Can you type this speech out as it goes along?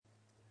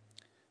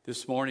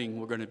This morning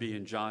we're going to be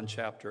in John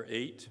chapter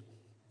 8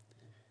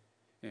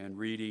 and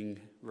reading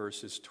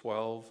verses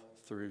 12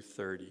 through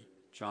 30.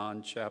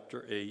 John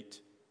chapter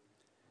 8,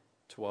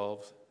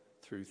 12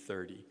 through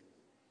 30.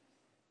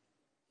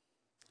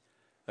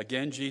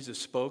 Again, Jesus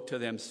spoke to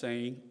them,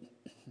 saying,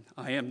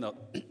 I am the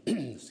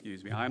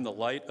I am the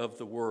light of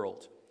the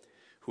world.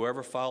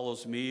 Whoever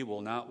follows me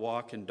will not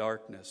walk in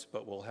darkness,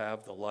 but will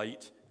have the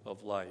light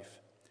of life.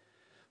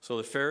 So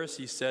the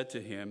Pharisees said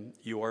to him,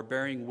 You are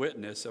bearing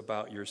witness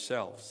about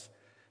yourselves.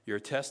 Your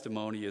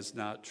testimony is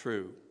not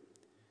true.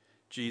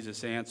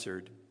 Jesus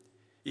answered,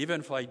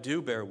 Even if I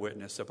do bear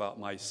witness about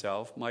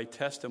myself, my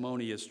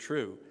testimony is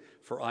true,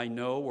 for I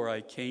know where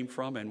I came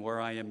from and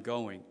where I am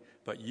going,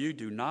 but you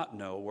do not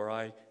know where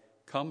I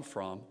come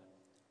from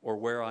or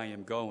where I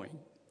am going.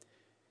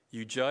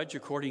 You judge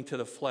according to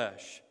the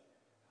flesh.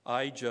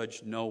 I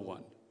judge no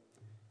one.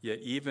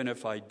 Yet even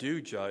if I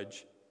do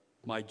judge,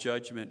 my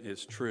judgment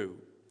is true.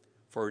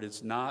 For it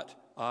is not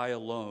I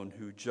alone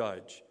who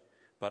judge,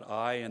 but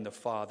I and the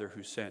Father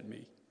who sent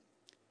me.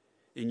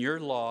 In your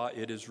law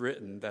it is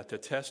written that the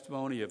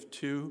testimony of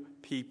two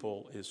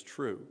people is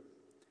true.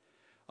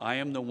 I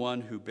am the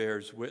one who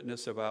bears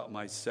witness about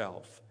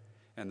myself,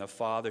 and the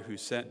Father who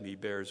sent me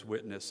bears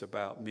witness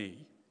about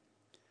me.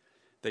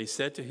 They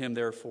said to him,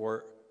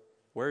 therefore,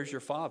 Where is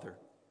your Father?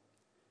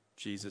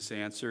 Jesus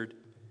answered,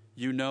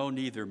 You know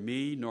neither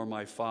me nor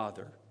my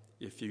Father.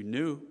 If you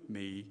knew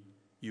me,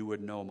 you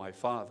would know my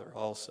Father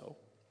also.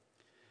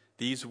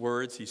 These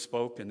words he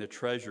spoke in the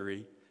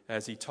treasury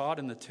as he taught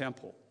in the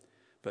temple,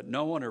 but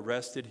no one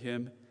arrested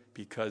him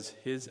because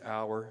his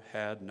hour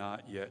had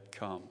not yet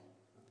come.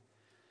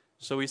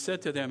 So he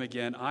said to them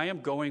again, I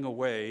am going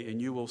away,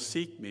 and you will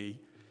seek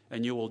me,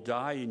 and you will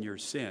die in your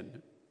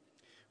sin.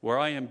 Where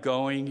I am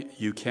going,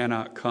 you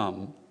cannot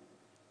come.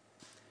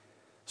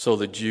 So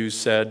the Jews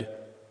said,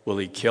 Will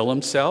he kill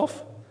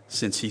himself,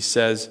 since he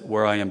says,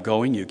 Where I am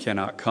going, you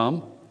cannot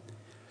come?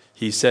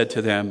 He said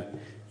to them,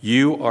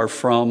 You are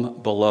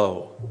from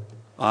below.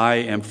 I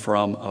am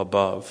from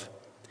above.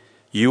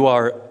 You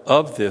are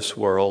of this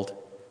world.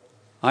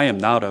 I am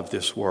not of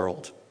this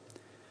world.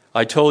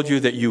 I told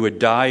you that you would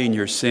die in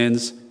your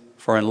sins,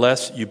 for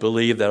unless you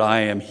believe that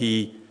I am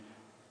he,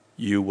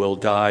 you will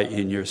die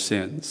in your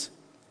sins.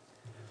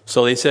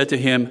 So they said to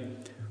him,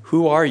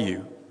 Who are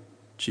you?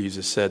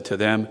 Jesus said to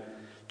them,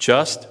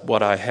 Just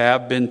what I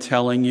have been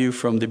telling you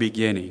from the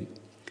beginning.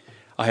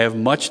 I have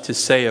much to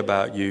say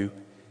about you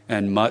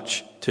and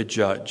much to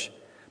judge.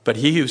 But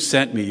he who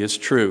sent me is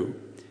true,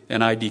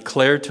 and I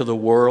declare to the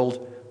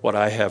world what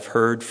I have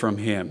heard from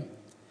him.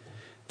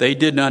 They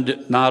did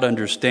not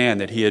understand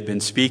that he had been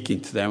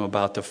speaking to them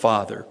about the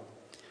Father.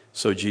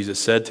 So Jesus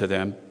said to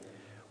them,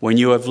 When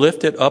you have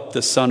lifted up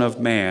the Son of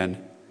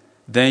Man,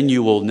 then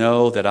you will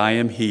know that I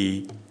am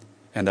he,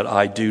 and that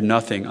I do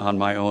nothing on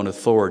my own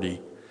authority,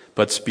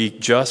 but speak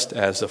just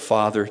as the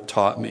Father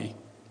taught me.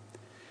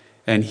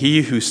 And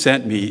he who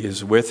sent me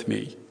is with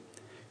me.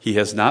 He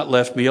has not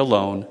left me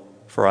alone,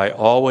 for I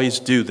always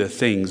do the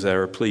things that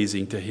are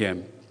pleasing to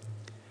him.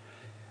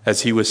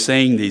 As he was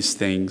saying these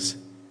things,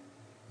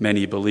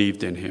 many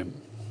believed in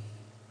him.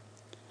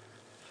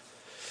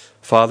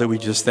 Father, we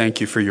just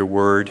thank you for your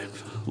word.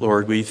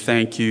 Lord, we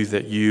thank you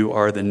that you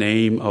are the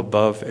name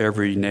above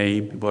every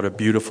name. What a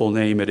beautiful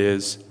name it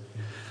is.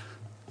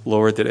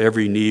 Lord, that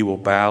every knee will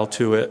bow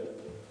to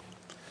it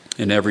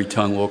and every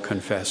tongue will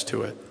confess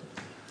to it.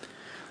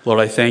 Lord,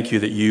 I thank you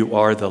that you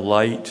are the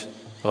light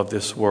of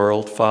this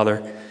world.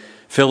 Father,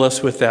 fill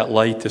us with that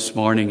light this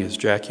morning as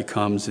Jackie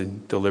comes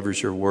and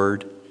delivers your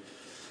word.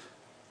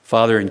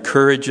 Father,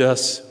 encourage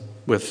us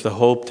with the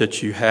hope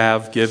that you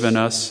have given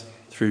us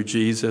through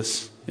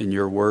Jesus in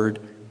your word.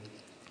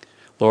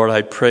 Lord,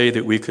 I pray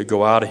that we could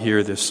go out of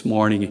here this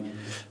morning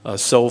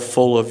so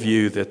full of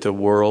you that the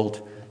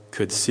world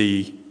could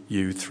see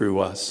you through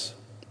us.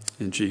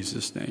 In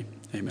Jesus' name,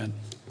 amen.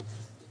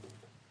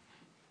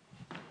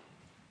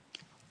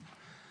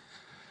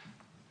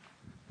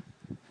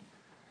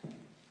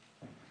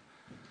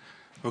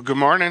 Well, good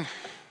morning.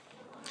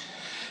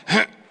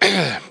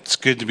 It's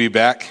good to be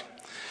back.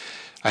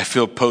 I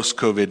feel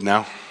post-COVID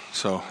now,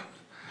 so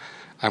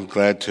I'm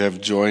glad to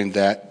have joined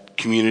that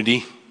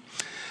community.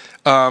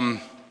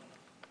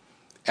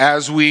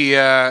 As we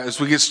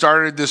get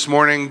started this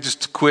morning,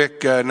 just a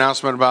quick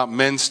announcement about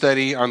men's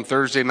study on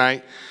Thursday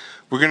night.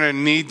 We're going to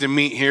need to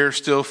meet here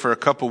still for a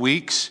couple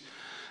weeks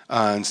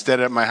instead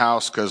at my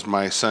house because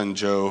my son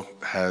Joe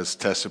has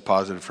tested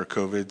positive for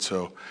COVID,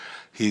 so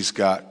he's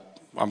got,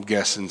 I'm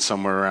guessing,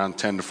 somewhere around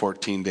 10 to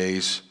 14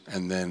 days,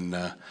 and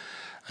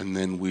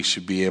then we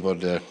should be able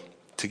to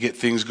get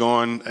things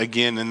going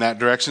again in that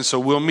direction. So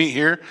we'll meet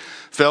here,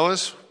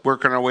 fellas,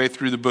 working our way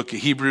through the book of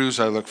Hebrews.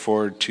 I look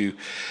forward to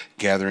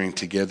gathering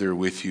together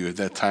with you at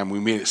that time. We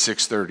meet at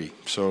 6:30,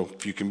 so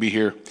if you can be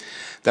here,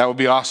 that would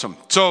be awesome.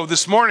 So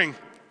this morning,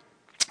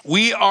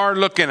 we are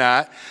looking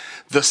at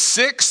the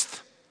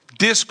sixth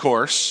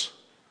discourse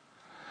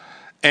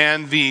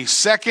and the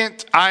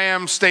second I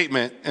am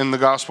statement in the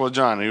Gospel of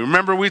John. You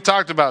remember we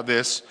talked about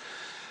this.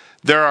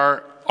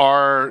 There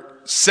are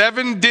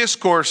 7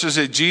 discourses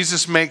that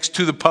Jesus makes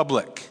to the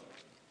public.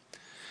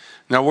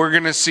 Now we're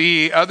going to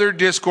see other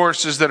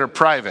discourses that are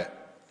private,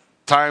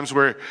 times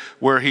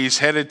where he's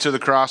headed to the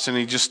cross and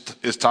he just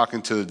is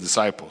talking to the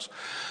disciples.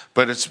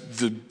 But it's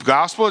the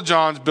Gospel of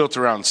John's built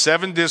around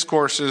 7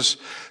 discourses,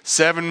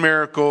 7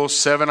 miracles,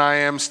 7 I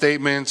am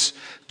statements.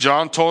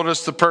 John told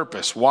us the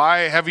purpose.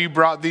 Why have you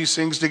brought these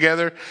things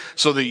together?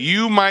 So that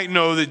you might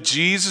know that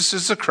Jesus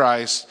is the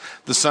Christ,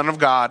 the Son of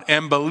God,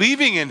 and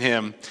believing in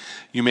him,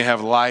 you may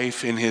have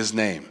life in his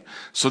name.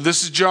 So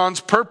this is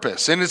John's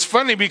purpose. And it's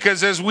funny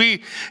because as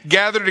we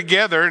gather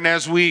together and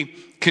as we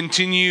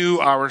continue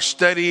our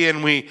study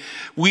and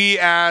we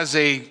as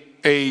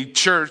a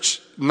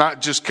church,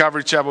 not just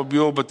Calvary Chapel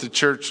Buell, but the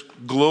church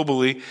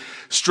globally,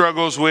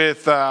 struggles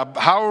with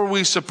how are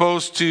we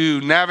supposed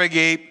to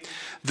navigate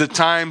the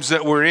times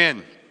that we're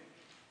in.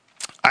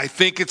 I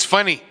think it's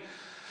funny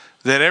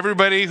that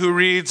everybody who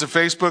reads a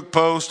Facebook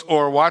post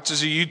or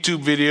watches a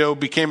YouTube video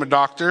became a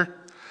doctor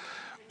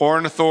or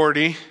an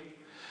authority.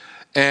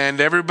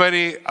 And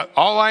everybody,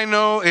 all I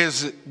know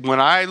is when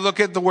I look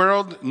at the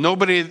world,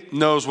 nobody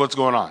knows what's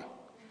going on.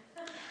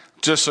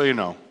 Just so you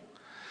know.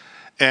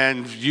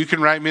 And you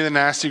can write me the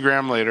nasty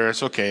gram later.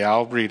 It's okay.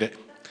 I'll read it.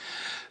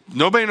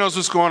 Nobody knows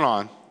what's going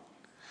on.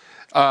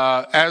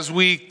 As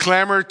we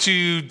clamor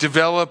to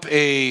develop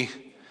a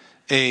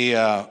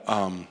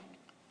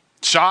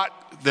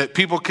shot that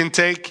people can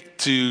take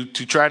to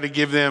try to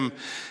give them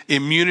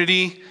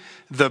immunity,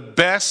 the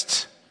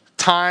best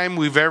time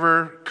we've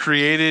ever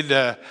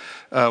created,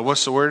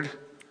 what's the word?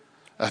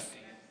 A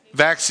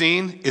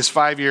vaccine is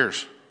 5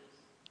 years.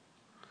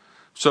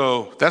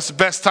 So that's the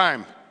best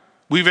time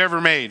we've ever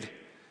made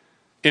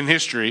in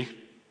history,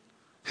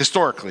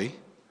 historically.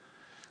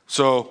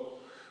 So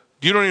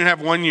you don't even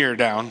have 1 year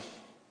down.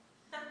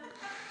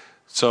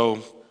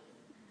 So,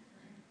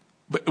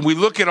 but we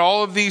look at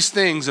all of these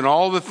things and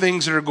all the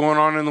things that are going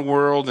on in the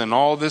world and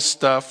all this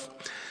stuff,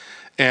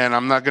 and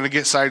I'm not going to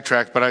get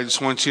sidetracked, but I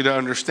just want you to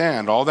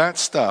understand all that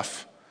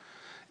stuff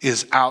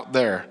is out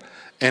there.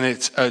 And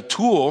it's a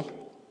tool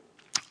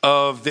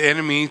of the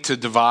enemy to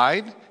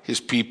divide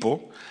his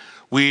people.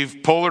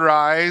 We've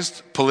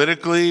polarized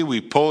politically.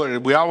 We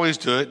always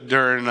do it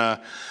during a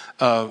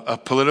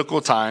political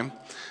time.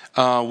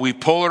 We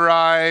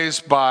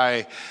polarize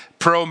by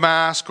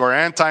pro-mask or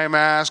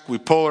anti-mask. We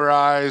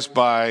polarize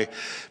by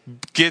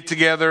get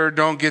together,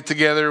 don't get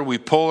together. We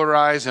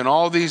polarize in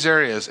all these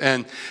areas.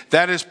 And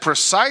that is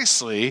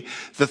precisely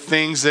the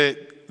things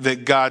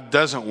that God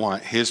doesn't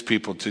want his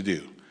people to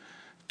do,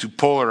 to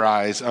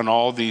polarize on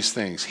all these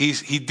things.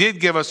 He did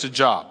give us a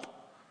job,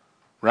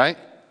 right?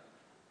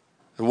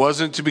 It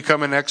wasn't to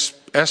become an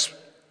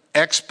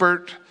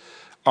expert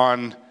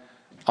on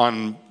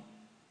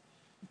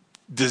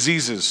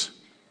diseases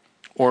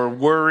or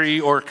worry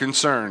or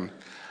concern.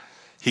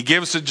 He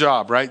gives a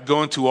job, right?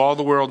 Go into all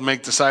the world,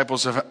 make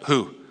disciples of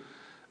who?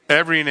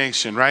 Every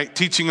nation, right?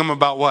 Teaching them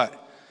about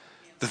what?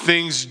 The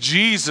things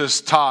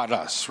Jesus taught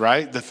us,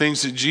 right? The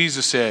things that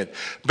Jesus said.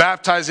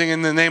 Baptizing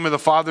in the name of the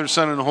Father,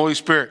 Son, and the Holy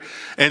Spirit.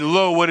 And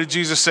lo, what did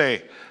Jesus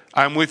say?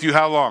 I'm with you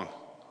how long?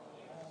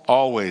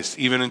 Always,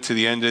 even into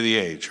the end of the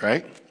age,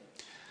 right?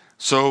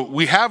 So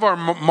we have our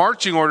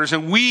marching orders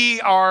and we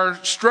are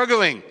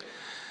struggling.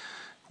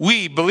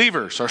 We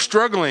believers are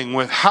struggling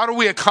with how do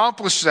we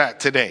accomplish that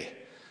today?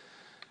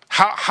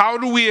 How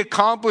do we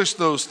accomplish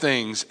those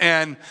things?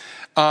 And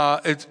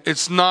it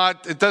does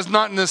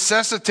not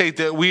necessitate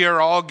that we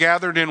are all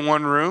gathered in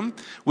one room.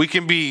 We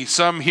can be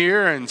some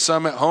here and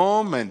some at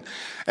home,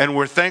 and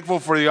we're thankful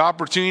for the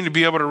opportunity to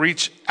be able to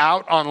reach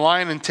out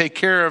online and take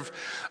care of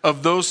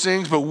those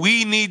things. But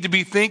we need to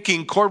be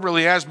thinking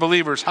corporately as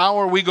believers, how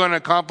are we going to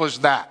accomplish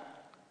that?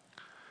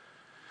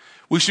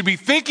 We should be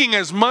thinking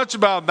as much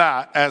about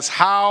that as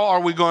how are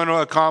we going to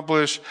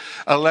accomplish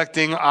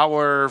electing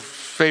our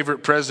favorite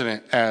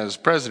president as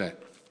president.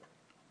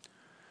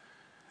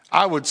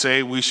 I would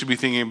say we should be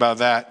thinking about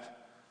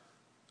that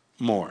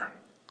more.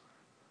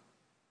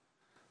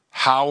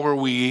 How are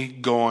we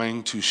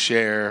going to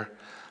share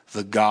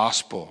the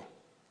gospel?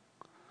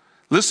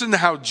 Listen to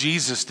how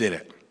Jesus did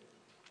it.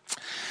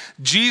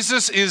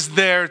 Jesus is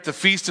there at the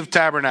Feast of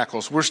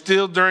Tabernacles. We're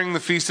still during the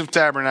Feast of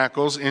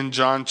Tabernacles in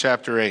John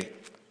chapter 8.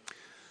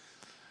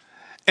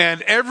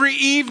 And every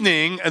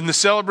evening in the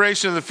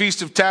celebration of the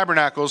Feast of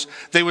Tabernacles,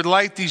 they would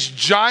light these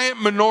giant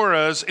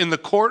menorahs in the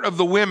court of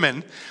the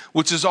women,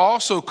 which is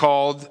also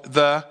called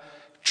the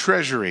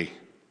treasury.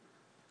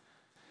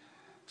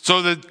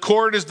 So the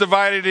court is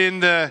divided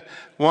into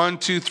 1,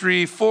 2,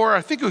 3, 4.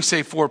 I think we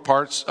say 4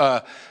 parts.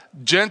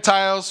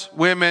 Gentiles,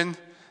 women,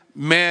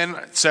 men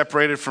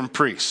separated from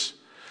priests.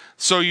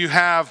 So you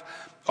have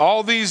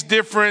all these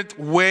different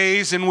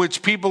ways in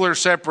which people are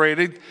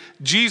separated.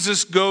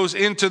 Jesus goes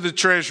into the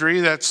treasury.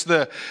 That's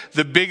the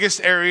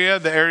biggest area,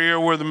 the area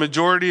where the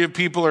majority of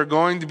people are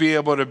going to be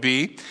able to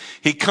be.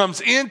 He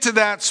comes into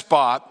that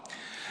spot,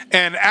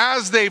 and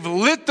as they've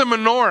lit the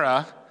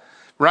menorah,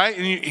 right,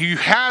 and he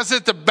has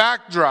it the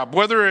backdrop,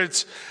 whether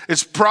it's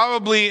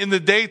probably in the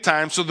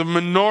daytime, so the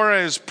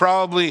menorah has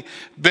probably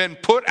been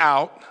put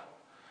out,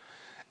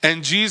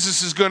 And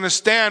Jesus is going to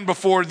stand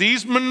before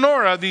these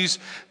menorah, these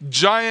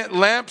giant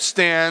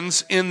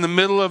lampstands in the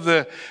middle of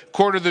the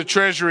court of the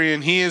treasury,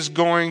 and he is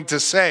going to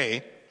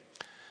say,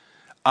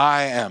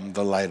 I am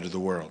the light of the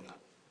world.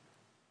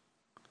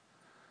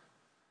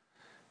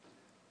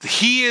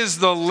 He is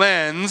the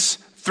lens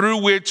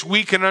through which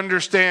we can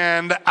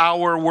understand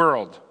our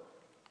world.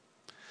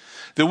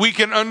 That we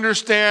can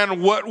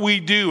understand what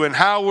we do and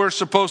how we're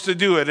supposed to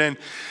do it and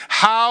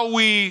how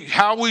we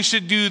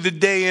should do the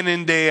day in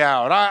and day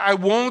out. I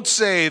won't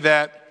say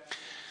that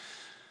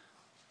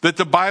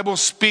the Bible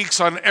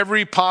speaks on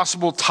every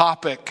possible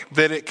topic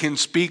that it can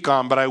speak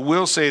on, but I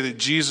will say that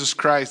Jesus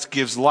Christ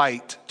gives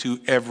light to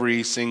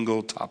every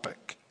single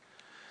topic,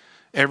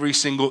 every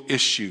single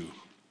issue.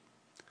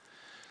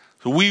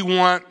 So we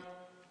want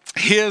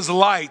his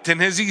light.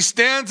 And as he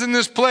stands in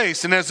this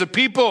place and as the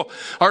people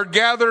are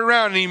gathered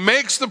around and he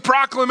makes the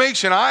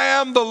proclamation, I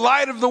am the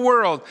light of the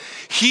world,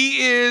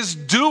 he is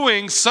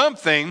doing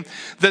something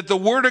that the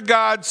Word of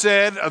God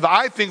said,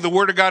 I think the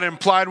Word of God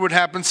implied would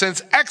happen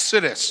since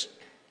Exodus.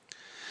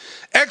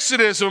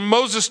 Exodus, when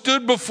Moses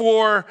stood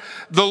before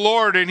the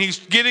Lord and he's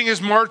getting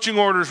his marching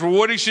orders for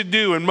what he should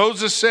do. And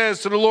Moses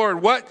says to the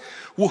Lord,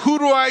 who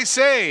do I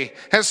say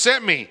has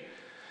sent me?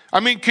 I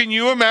mean, can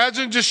you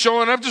imagine just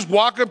showing up, just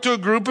walk up to a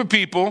group of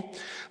people.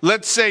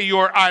 Let's say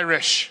you're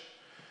Irish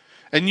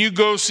and you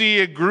go see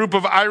a group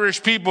of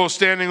Irish people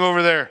standing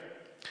over there.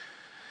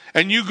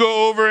 And you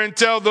go over and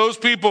tell those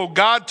people,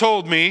 God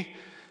told me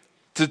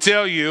to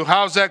tell you.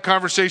 How's that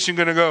conversation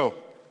going to go?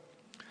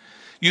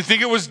 You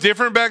think it was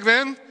different back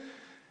then?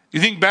 You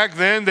think back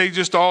then they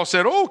just all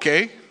said, oh,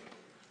 okay.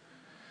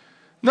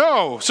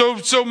 No.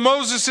 So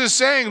Moses is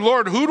saying,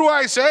 Lord, who do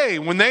I say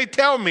when they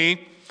tell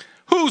me,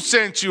 who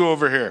sent you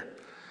over here?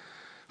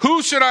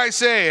 Who should I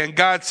say? And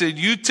God said,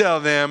 you tell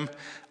them,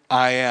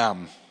 I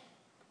am.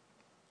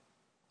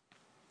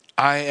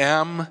 I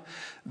am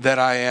that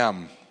I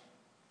am.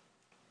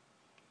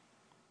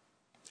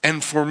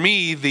 And for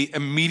me, the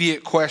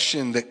immediate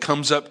question that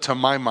comes up to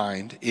my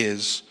mind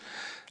is,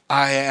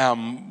 I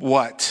am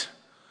what?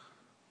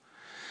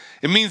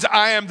 It means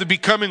I am the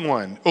becoming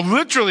one.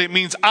 Literally, it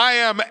means I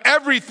am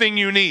everything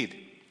you need.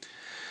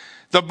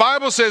 The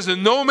Bible says that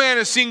no man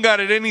has seen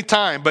God at any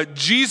time, but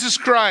Jesus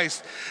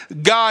Christ,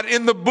 God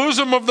in the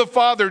bosom of the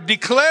Father,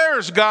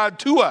 declares God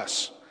to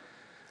us.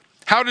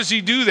 How does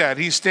he do that?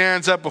 He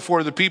stands up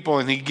before the people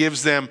and he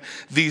gives them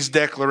these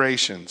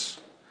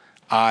declarations.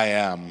 I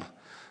am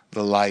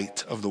the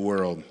light of the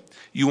world.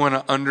 You want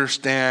to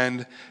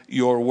understand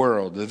your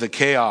world, the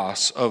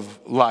chaos of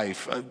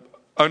life,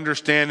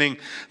 understanding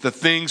the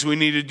things we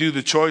need to do,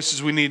 the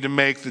choices we need to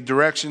make, the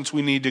directions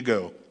we need to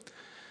go.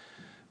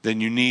 Then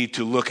you need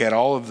to look at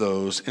all of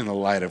those in the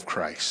light of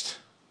Christ.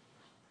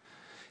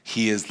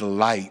 He is the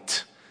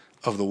light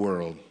of the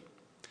world.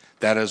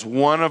 That is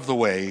one of the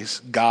ways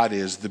God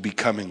is the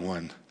becoming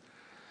one.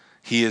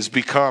 He has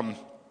become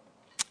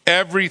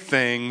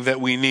everything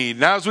that we need.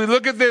 Now, as we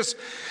look at this,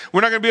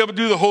 we're not going to be able to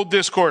do the whole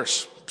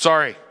discourse.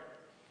 Sorry.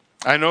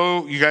 I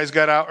know you guys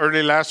got out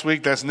early last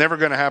week. That's never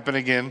going to happen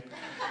again.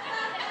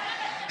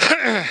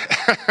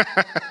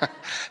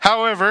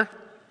 However,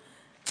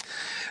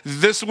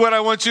 this is what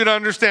I want you to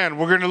understand.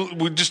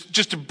 We're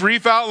just a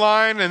brief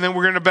outline, and then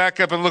we're going to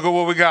back up and look at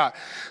what we got.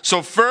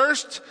 So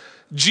first,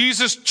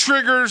 Jesus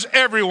triggers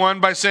everyone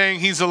by saying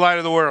he's the light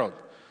of the world.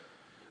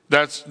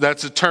 That's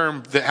a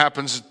term that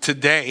happens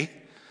today,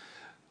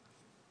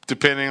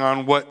 depending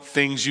on what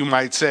things you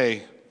might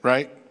say,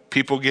 right?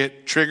 People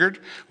get triggered.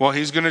 Well,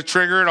 he's going to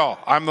trigger it all.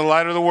 I'm the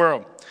light of the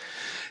world.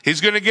 He's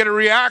going to get a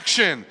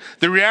reaction.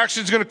 The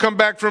reaction is going to come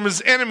back from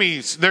his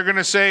enemies. They're going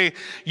to say,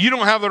 you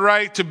don't have the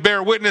right to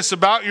bear witness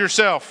about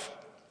yourself.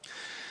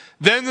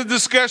 Then the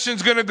discussion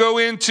is going to go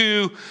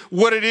into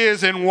what it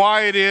is and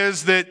why it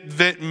is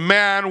that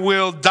man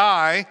will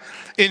die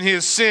in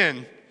his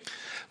sin.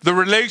 The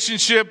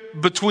relationship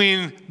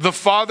between the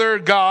Father,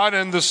 God,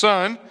 and the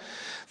Son.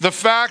 The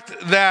fact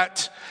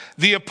that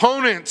the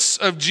opponents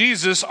of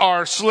Jesus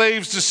are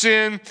slaves to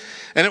sin,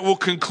 and it will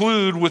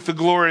conclude with the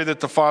glory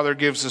that the Father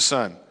gives the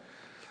Son.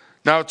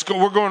 Now,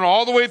 we're going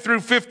all the way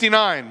through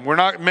 59. We're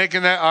not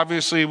making that,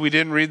 obviously, we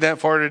didn't read that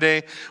far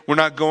today. We're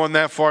not going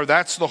that far.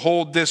 That's the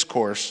whole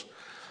discourse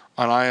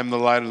on I am the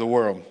light of the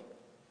world.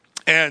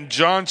 And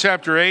John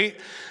chapter 8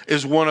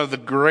 is one of the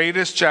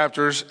greatest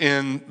chapters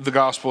in the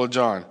Gospel of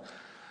John.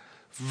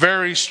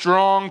 Very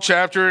strong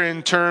chapter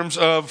in terms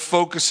of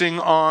focusing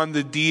on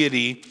the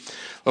deity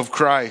of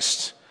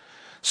Christ.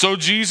 So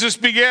Jesus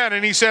began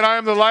and he said, I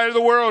am the light of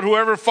the world.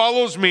 Whoever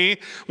follows me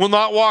will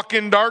not walk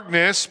in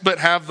darkness, but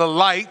have the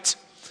light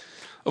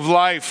of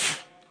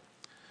life.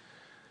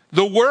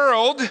 The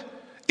world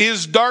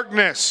is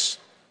darkness.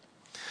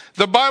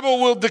 The Bible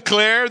will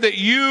declare that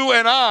you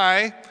and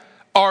I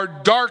are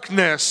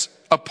darkness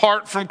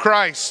apart from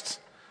Christ.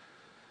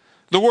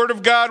 The Word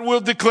of God will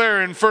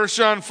declare in 1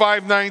 John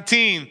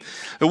 5:19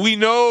 that we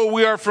know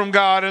we are from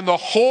God and the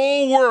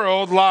whole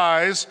world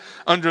lies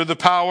under the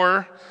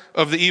power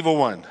of the evil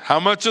one.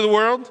 How much of the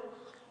world?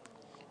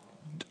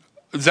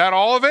 Is that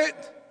all of it?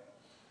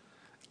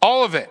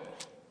 All of it.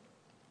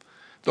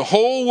 The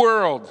whole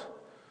world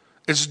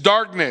is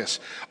darkness.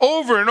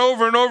 Over and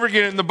over and over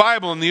again in the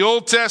Bible, in the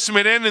Old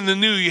Testament and in the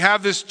New, you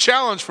have this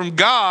challenge from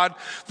God,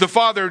 the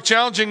Father,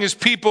 challenging his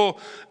people,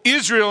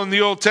 Israel in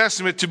the Old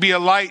Testament, to be a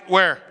light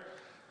where?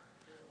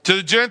 To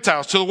the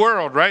Gentiles, to the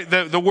world, right?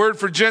 The word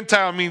for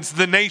Gentile means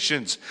the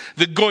nations,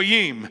 the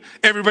goyim,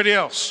 everybody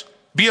else.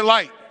 Be a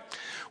light.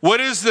 What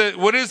is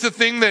the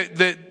thing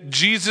that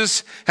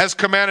Jesus has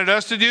commanded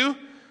us to do?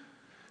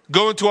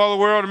 Go into all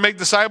the world and make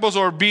disciples,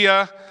 or be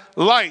a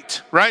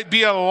light, right?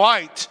 Be a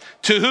light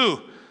to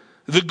who?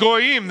 The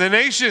goyim, the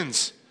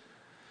nations.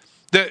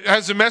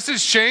 Has the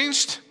message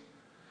changed?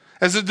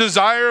 Has the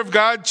desire of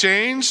God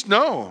changed?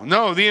 No.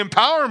 The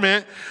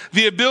empowerment,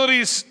 the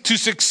ability to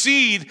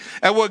succeed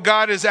at what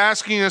God is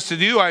asking us to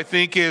do, I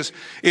think, is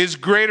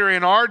greater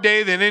in our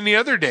day than any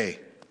other day.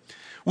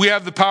 We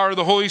have the power of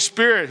the Holy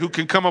Spirit who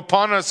can come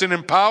upon us and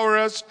empower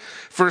us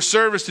for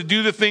service to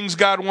do the things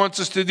God wants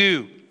us to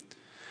do.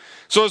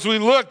 So as we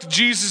look,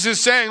 Jesus is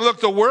saying, look,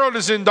 the world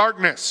is in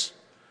darkness.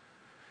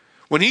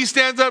 When he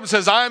stands up and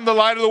says, I am the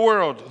light of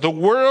the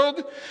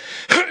world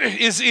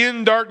is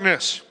in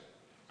darkness.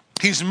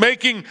 He's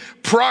making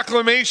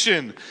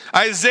proclamation.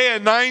 Isaiah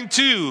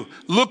 9:2,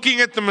 looking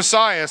at the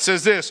Messiah,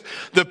 says this: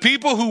 the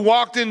people who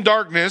walked in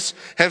darkness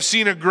have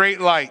seen a great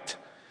light.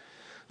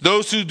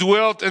 Those who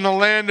dwelt in the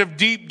land of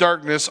deep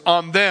darkness,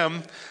 on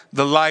them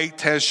the light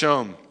has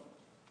shone.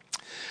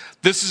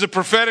 This is a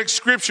prophetic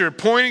scripture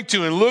pointing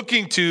to and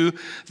looking to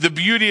the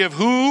beauty of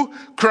who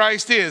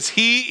Christ is.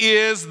 He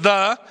is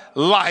the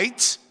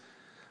light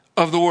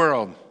of the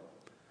world.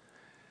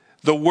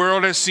 The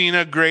world has seen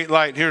a great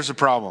light. Here's the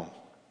problem.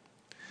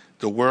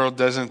 The world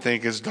doesn't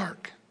think it's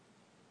dark.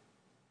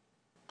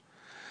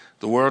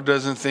 The world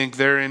doesn't think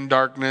they're in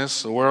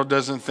darkness. The world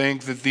doesn't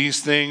think that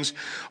these things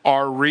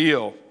are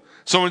real.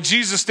 So when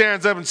Jesus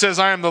stands up and says,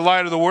 I am the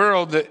light of the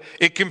world,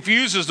 it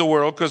confuses the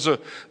world, because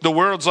the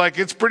world's like,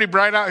 it's pretty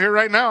bright out here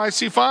right now. I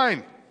see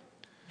fine.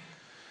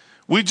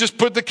 We just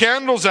put the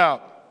candles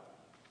out.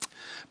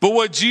 But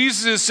what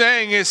Jesus is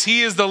saying is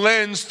he is the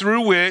lens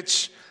through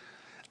which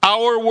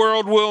our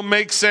world will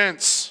make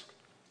sense.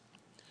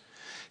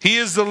 He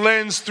is the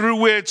lens through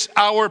which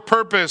our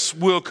purpose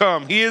will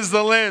come. He is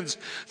the lens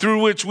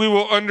through which we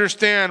will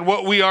understand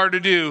what we are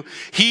to do.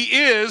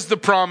 He is the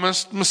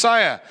promised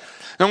Messiah.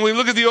 And when we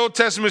look at the Old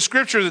Testament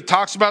scripture that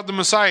talks about the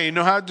Messiah, you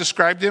know how it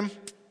described him?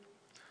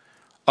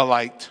 A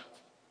light.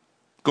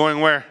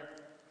 Going where?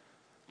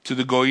 To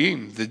the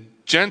goyim, the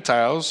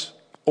Gentiles,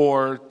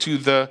 or to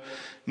the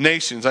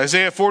nations.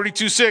 Isaiah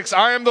 42:6,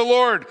 I am the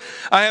Lord.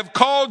 I have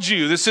called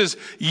you. This is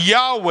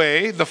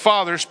Yahweh, the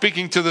Father,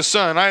 speaking to the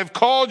Son. I have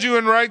called you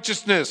in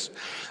righteousness.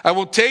 I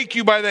will take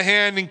you by the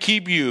hand and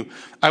keep you.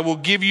 I will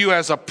give you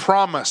as a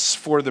promise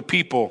for the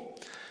people,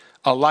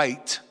 a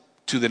light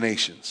to the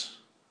nations.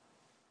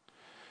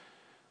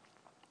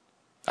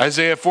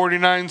 Isaiah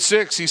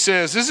 49:6, he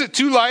says, is it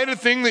too light a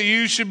thing that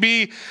you should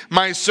be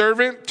my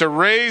servant, to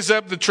raise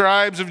up the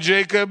tribes of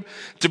Jacob,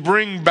 to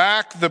bring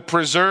back the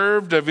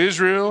preserved of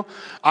Israel?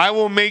 I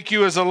will make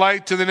you as a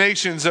light to the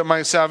nations, that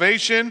my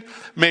salvation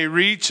may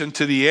reach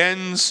unto the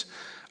ends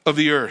of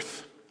the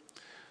earth.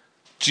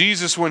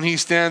 Jesus, when he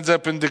stands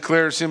up and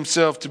declares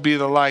himself to be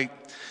the light,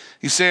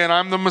 he's saying,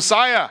 I'm the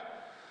Messiah.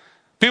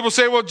 People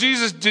say, well,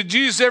 did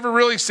Jesus ever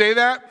really say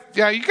that?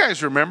 Yeah, you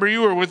guys remember.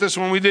 You were with us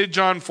when we did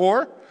John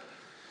 4.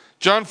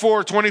 John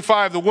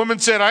 4:25, the woman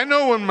said, I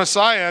know when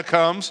Messiah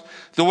comes,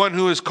 the one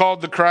who is called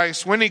the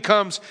Christ, when he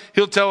comes,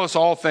 he'll tell us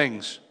all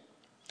things.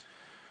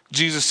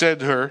 Jesus said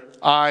to her,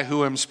 I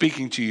who am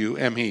speaking to you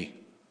am he.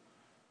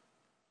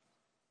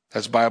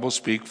 That's Bible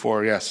speak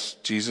for, yes,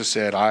 Jesus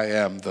said, I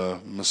am the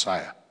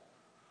Messiah.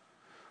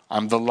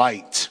 I'm the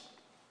light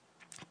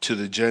to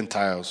the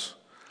Gentiles.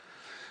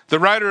 The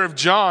writer of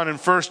John in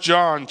 1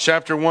 John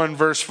chapter 1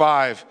 verse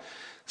 5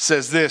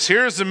 says this,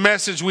 here is the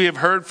message we have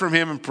heard from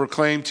him and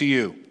proclaimed to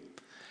you.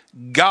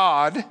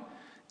 God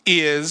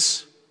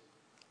is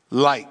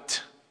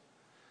light,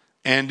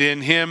 and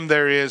in him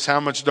there is how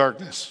much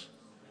darkness?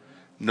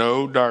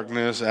 No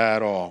darkness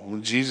at all.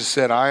 When Jesus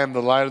said, I am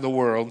the light of the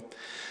world,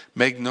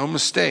 make no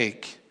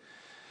mistake,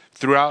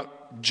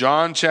 throughout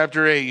John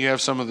chapter 8, you have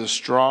some of the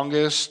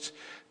strongest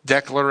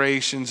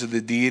declarations of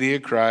the deity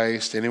of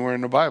Christ anywhere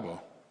in the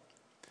Bible.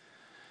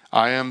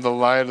 I am the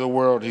light of the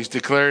world. He's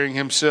declaring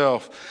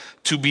himself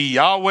to be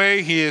Yahweh.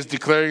 He is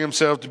declaring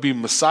himself to be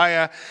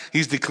Messiah.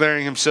 He's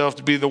declaring himself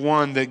to be the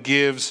one that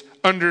gives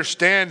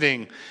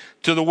understanding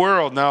to the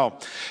world. Now,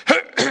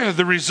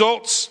 the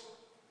results,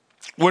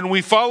 when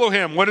we follow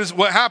him, what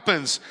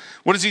happens?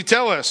 What does he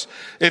tell us?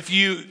 I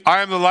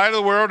am the light of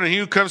the world, and he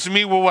who comes to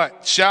me will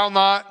what? Shall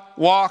not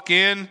walk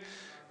in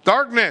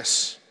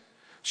darkness.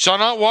 Shall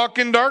not walk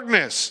in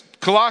darkness.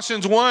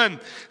 Colossians 1,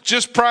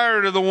 just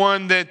prior to the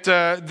one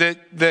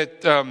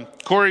that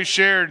Corey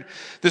shared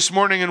this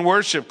morning in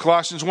worship,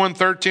 Colossians 1,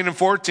 13 and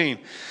 14.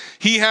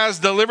 He has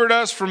delivered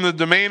us from the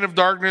domain of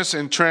darkness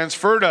and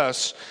transferred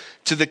us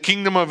to the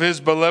kingdom of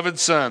his beloved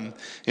Son,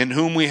 in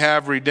whom we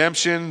have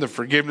redemption, the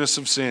forgiveness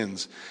of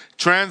sins.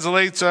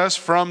 Translates us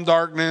from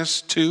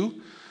darkness to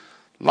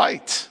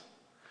light.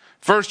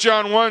 1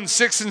 John 1,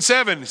 6 and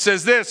 7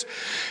 says this,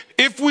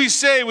 if we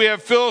say we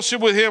have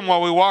fellowship with him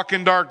while we walk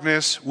in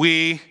darkness,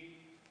 we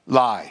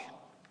lie.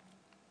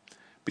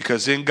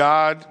 Because in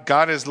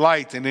God is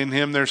light, and in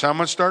him there's how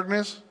much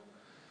darkness?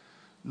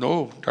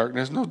 No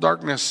darkness.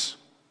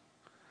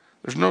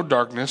 There's no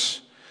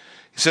darkness.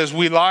 He says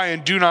we lie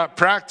and do not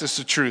practice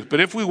the truth. But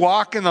if we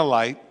walk in the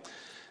light,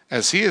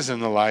 as he is in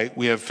the light,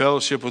 we have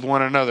fellowship with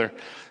one another.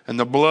 And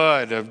the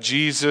blood of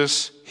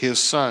Jesus, his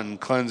son,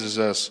 cleanses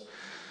us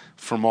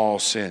from all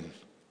sin.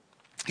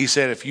 He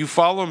said, if you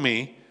follow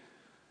me,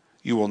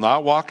 you will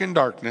not walk in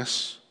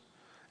darkness,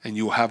 and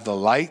you will have the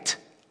light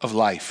of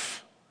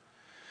life.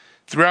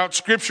 Throughout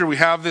Scripture, we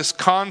have this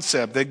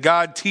concept that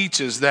God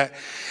teaches that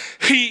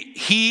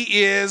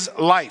he is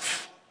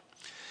life.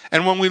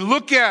 And when we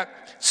look at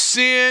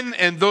sin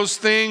and those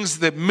things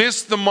that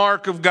miss the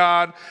mark of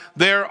God,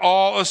 they're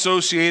all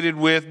associated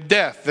with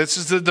death. This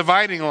is the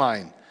dividing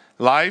line,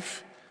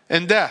 life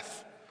and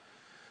death.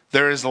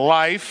 There is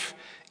life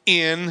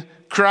in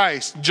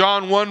Christ.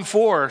 John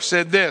 1:4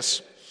 said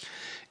this,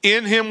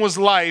 in him was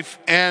life,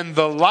 and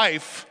the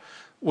life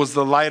was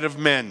the light of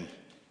men.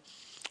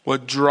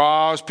 What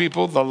draws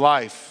people? The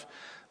life,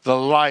 the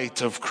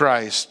light of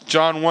Christ.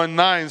 John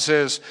 1:9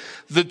 says,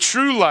 the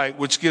true light,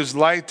 which gives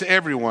light to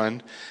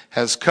everyone,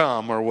 has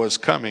come or was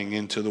coming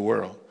into the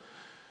world.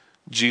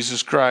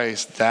 Jesus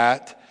Christ,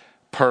 that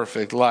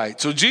perfect light.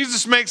 So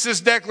Jesus makes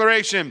this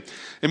declaration,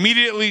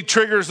 immediately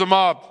triggers them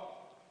up.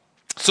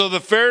 So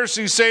the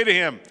Pharisees say to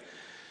him,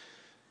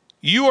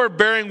 you are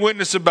bearing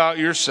witness about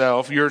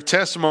yourself. Your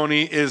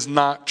testimony is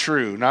not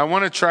true. Now I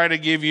want to try to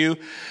give you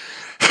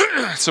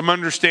some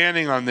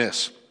understanding on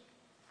this.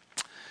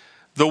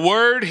 The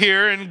word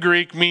here in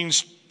Greek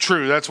means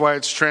true. That's why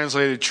it's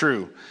translated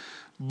true.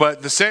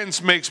 But the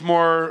sentence makes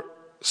more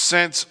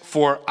sense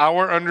for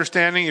our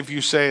understanding if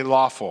you say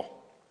lawful.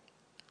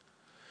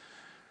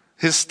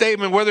 His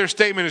statement, whether his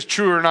statement is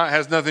true or not,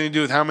 has nothing to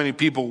do with how many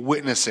people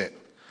witness it.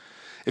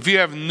 If you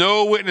have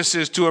no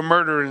witnesses to a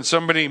murder and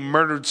somebody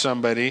murdered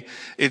somebody,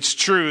 it's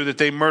true that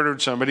they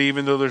murdered somebody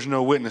even though there's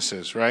no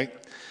witnesses, right?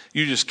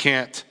 You just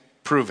can't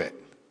prove it.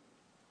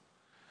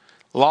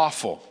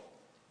 Lawful.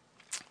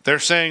 They're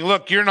saying,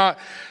 look, you're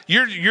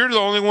the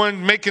only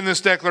one making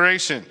this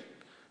declaration.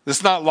 This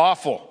is not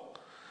lawful.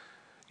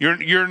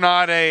 You're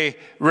not a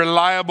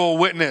reliable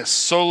witness.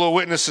 Solo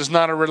witness is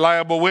not a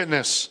reliable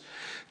witness.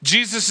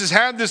 Jesus has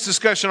had this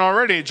discussion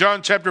already.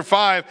 John chapter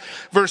 5,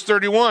 verse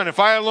 31. If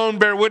I alone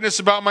bear witness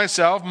about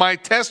myself, my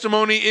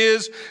testimony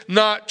is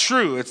not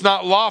true. It's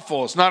not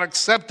lawful. It's not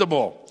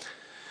acceptable.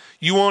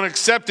 You won't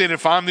accept it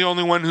if I'm the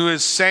only one who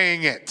is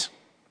saying it.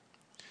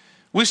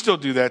 We still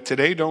do that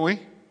today, don't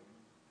we?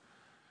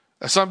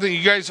 Something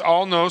you guys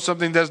all know,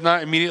 something does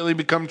not immediately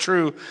become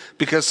true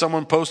because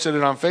someone posted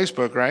it on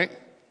Facebook, right?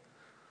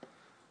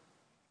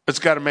 It's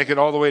got to make it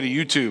all the way to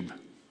YouTube.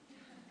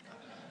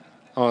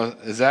 Oh,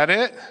 is that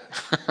it?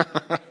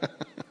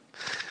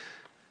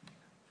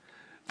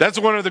 That's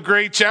one of the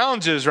great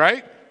challenges,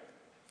 right?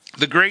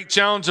 The great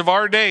challenge of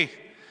our day.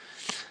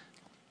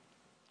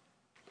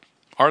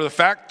 Are the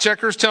fact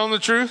checkers telling the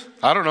truth?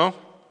 I don't know.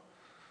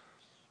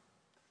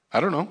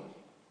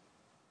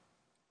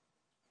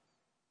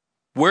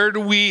 Where do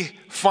we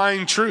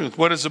find truth?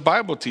 What does the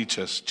Bible teach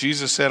us?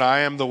 Jesus said, I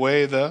am the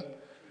way,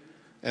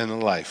 and the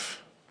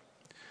life.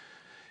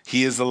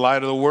 He is the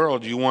light of the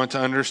world. You want to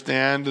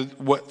understand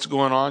what's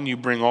going on? You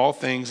bring all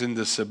things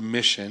into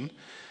submission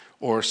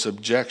or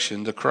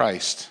subjection to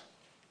Christ.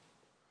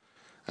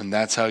 And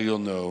that's how you'll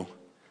know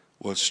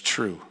what's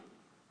true.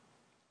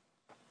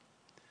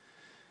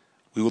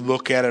 We will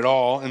look at it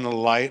all in the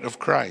light of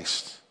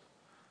Christ.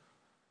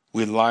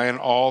 We line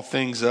all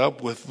things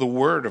up with the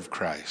word of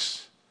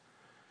Christ.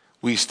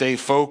 We stay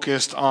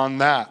focused on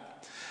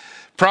that.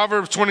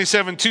 Proverbs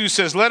 27:2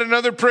 says, let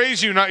another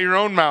praise you, not your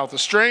own mouth, a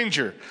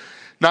stranger,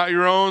 not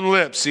your own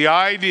lips. The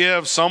idea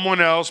of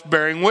someone else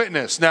bearing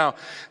witness. Now,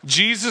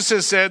 Jesus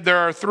has said there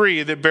are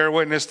three that bear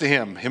witness to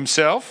him.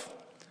 Himself,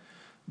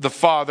 the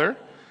Father.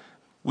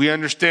 We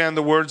understand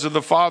the words of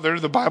the Father.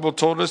 The Bible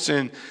told us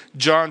in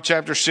John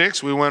chapter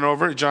 6, we went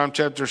over it, John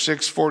chapter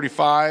 6,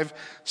 45,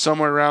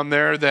 somewhere around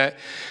there, that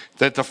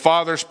the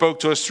Father spoke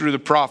to us through the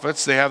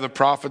prophets. They have the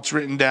prophets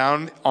written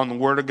down on the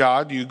Word of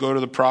God. You go to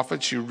the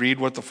prophets, you read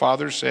what the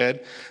Father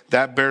said.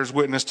 That bears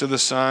witness to the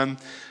Son.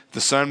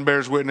 The Son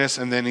bears witness,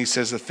 and then he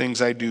says, the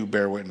things I do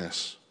bear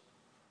witness.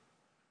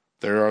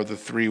 There are the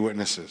three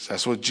witnesses.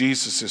 That's what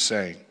Jesus is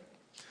saying.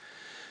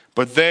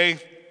 But they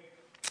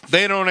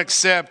don't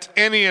accept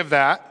any of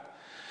that.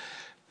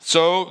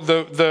 So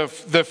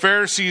the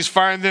Pharisees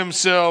find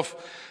themselves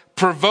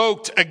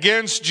provoked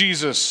against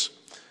Jesus.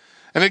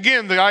 And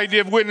again, the idea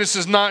of witness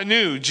is not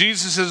new.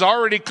 Jesus has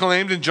already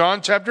claimed in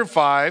John chapter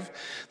 5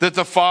 that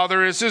the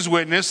Father is his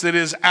witness, that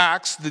his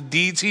acts, the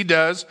deeds he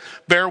does,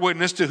 bear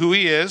witness to who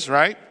he is,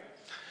 right?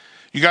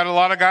 You got a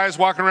lot of guys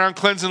walking around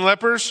cleansing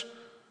lepers?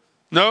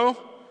 No?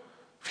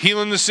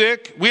 Healing the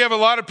sick? We have a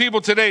lot of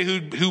people today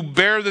who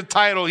bear the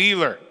title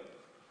healer,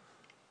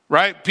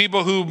 right?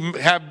 People who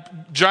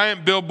have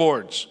giant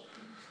billboards.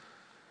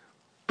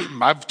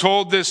 I've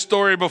told this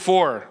story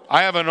before.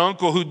 I have an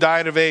uncle who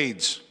died of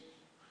AIDS,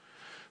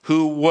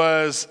 who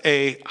was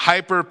a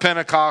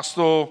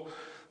hyper-Pentecostal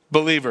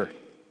believer.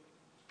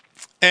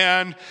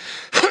 And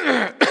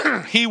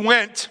he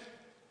went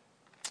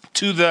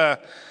to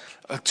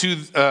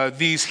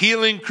these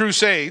healing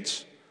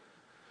crusades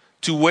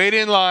to wait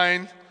in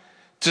line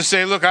to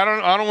say, look,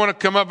 I don't want to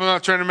come up. I'm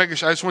not trying to make a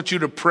show. I just want you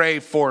to pray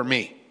for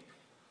me.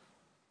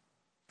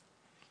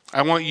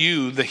 I want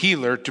you, the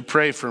healer, to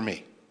pray for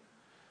me.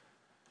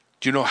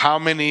 Do you know how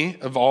many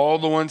of all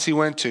the ones he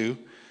went to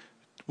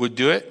would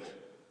do it?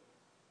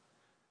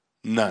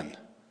 None.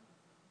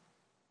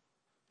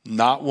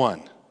 Not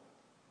one.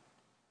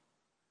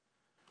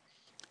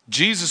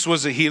 Jesus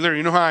was a healer.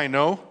 You know how I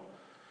know?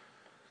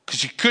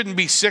 Because you couldn't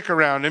be sick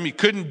around him. You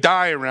couldn't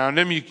die around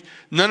him.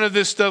 None of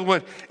this stuff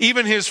went.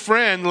 Even his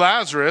friend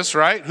Lazarus,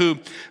 right,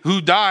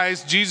 who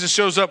dies, Jesus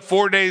shows up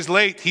 4 days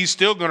late. He's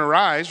still going to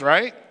rise,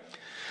 right?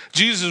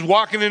 Jesus is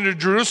walking into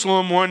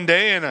Jerusalem one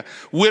day, and a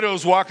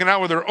widow's walking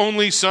out with her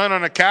only son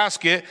on a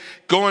casket,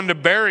 going to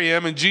bury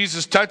him, and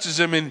Jesus touches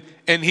him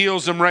and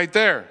heals him right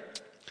there.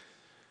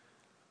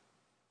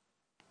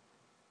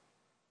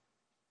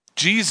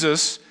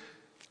 Jesus'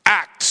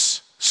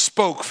 acts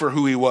spoke for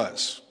who he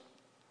was.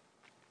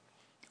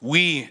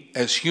 We,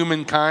 as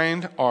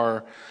humankind,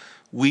 are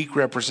weak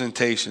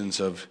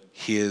representations of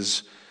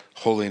his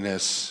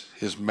holiness,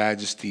 his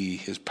majesty,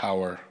 his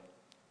power.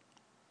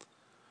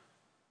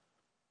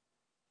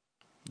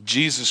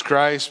 Jesus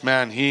Christ,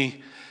 man,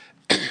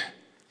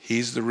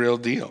 he's the real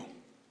deal.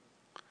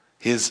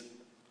 His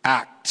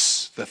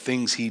acts, the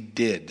things he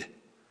did.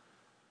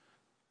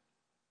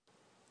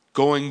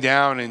 Going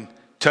down and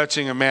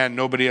touching a man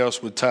nobody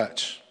else would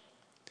touch.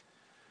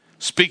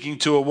 Speaking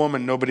to a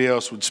woman nobody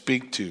else would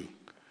speak to.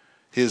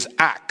 His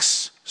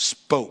acts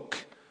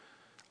spoke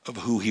of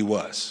who he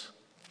was.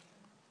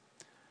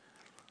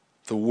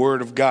 The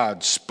Word of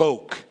God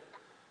spoke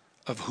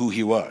of who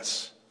he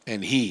was.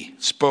 And he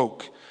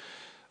spoke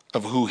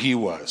of who he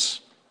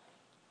was.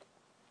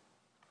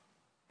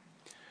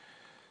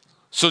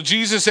 So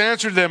Jesus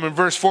answered them in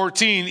verse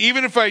 14,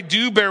 even if I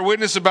do bear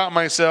witness about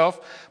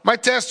myself, my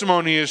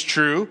testimony is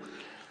true,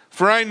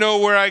 for I know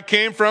where I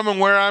came from and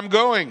where I'm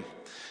going.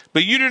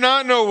 But you do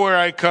not know where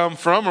I come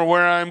from or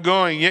where I'm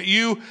going. Yet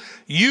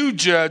you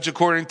judge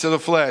according to the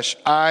flesh.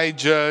 I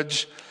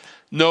judge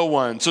no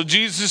one. So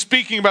Jesus is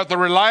speaking about the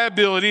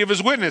reliability of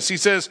his witness. He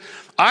says,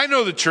 I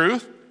know the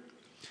truth.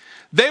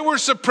 They were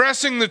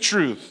suppressing the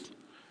truth.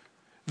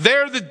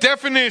 They're the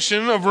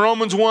definition of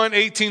Romans 1,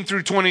 18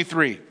 through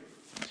 23.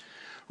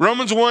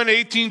 Romans 1,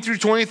 18 through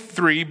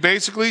 23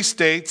 basically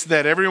states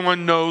that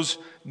everyone knows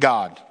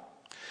God.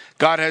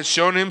 God has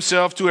shown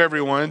himself to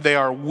everyone. They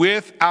are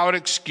without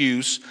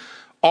excuse.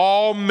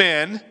 All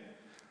men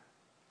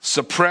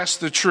suppress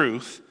the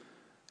truth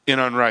in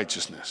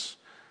unrighteousness.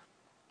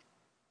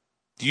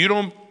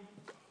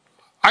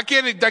 I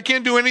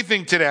can't do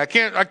anything today.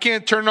 I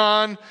can't turn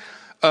on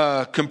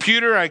a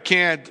computer. I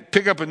can't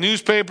pick up a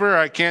newspaper.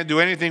 I can't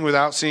do anything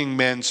without seeing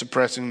men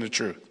suppressing the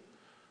truth.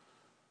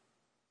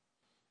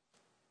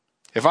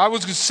 If I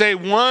was to say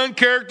one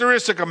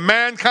characteristic of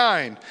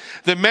mankind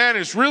that man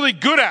is really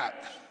good at,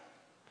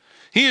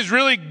 he is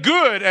really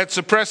good at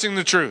suppressing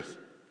the truth.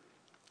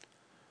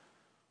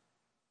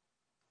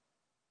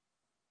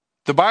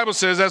 The Bible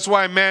says that's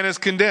why man is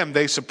condemned.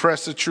 They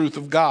suppress the truth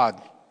of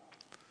God.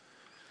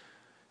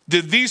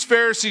 Did these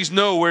Pharisees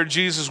know where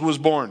Jesus was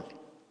born?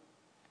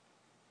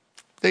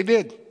 They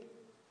did.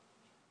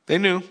 They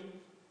knew.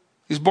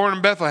 He's born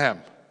in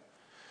Bethlehem.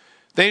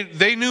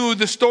 They knew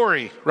the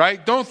story,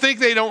 right? Don't think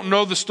they don't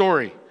know the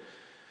story.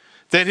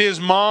 That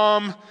his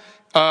mom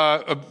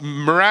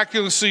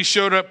miraculously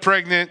showed up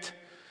pregnant.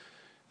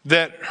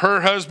 That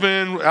her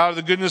husband, out of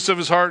the goodness of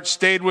his heart,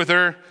 stayed with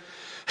her.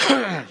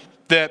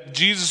 That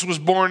Jesus was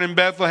born in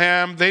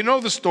Bethlehem. They know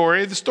the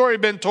story. The story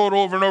had been told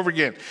over and over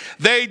again.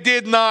 They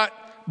did not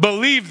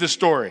believe the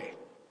story.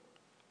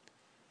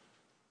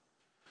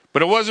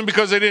 But it wasn't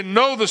because they didn't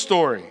know the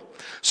story.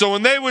 So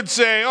when they would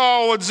say,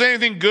 oh, does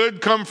anything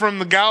good come from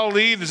the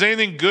Galilee? Does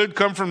anything good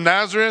come from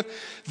Nazareth?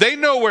 They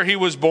know where he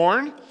was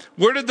born.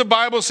 Where did the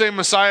Bible say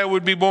Messiah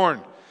would be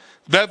born?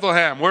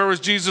 Bethlehem. Where was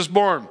Jesus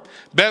born?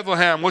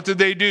 Bethlehem. What did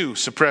they do?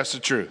 Suppress the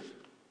truth.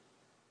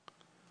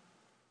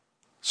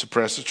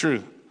 Suppress the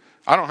truth.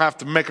 I don't have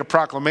to make a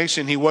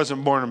proclamation he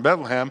wasn't born in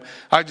Bethlehem.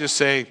 I just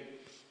say,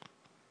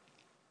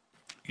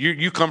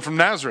 you come from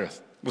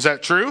Nazareth. Was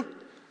that true?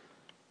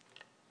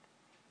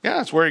 Yeah,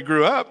 that's where he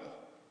grew up.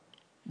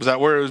 Was that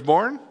where he was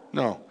born?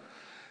 No.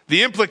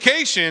 The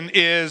implication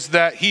is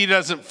that he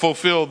doesn't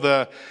fulfill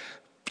the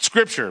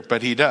scripture,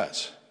 but he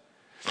does.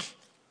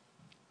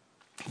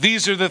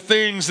 These are the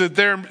things that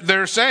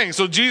they're saying.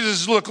 So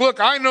Jesus, look,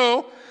 I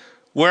know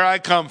where I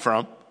come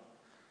from.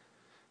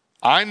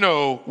 I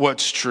know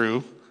what's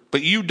true,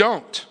 but you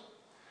don't.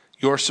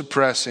 You're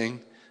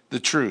suppressing the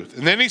truth.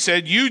 And then he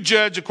said, you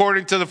judge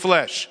according to the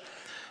flesh.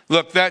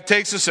 Look, that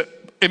takes us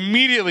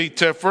immediately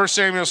to 1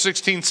 Samuel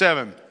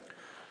 16:7.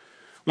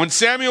 When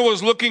Samuel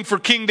was looking for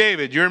King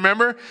David, you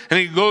remember? And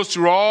he goes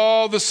through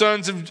all the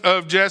sons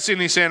of Jesse,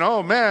 and he's saying,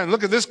 oh man,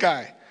 look at this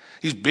guy.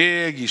 He's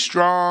big, he's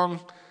strong.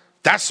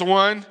 That's the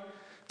one.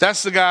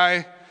 That's the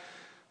guy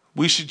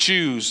we should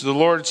choose. The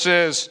Lord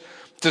says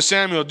to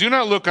Samuel, do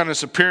not look on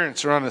his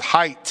appearance or on his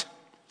height,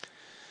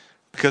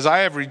 because I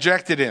have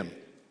rejected him.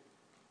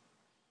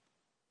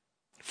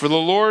 For the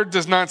Lord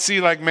does not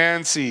see like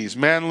man sees.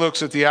 Man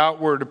looks at the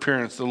outward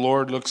appearance. The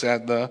Lord looks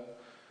at the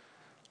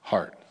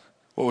heart.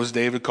 What was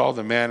David called?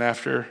 The man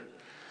after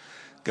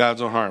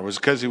God's own heart. Was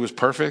it because he was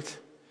perfect?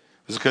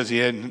 Was it because he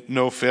had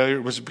no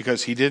failure? Was it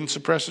because he didn't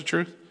suppress the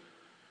truth?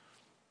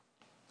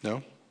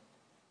 No.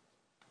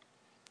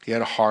 He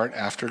had a heart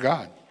after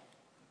God.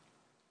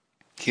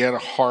 He had a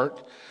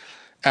heart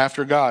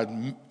after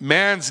God.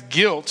 Man's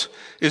guilt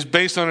is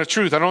based on the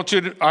truth. I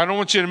don't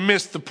want you to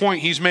miss the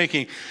point he's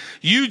making.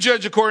 You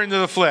judge according to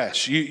the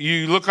flesh.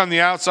 You look on the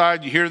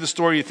outside, you hear the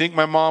story, you think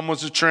my mom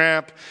was a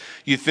tramp.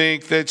 You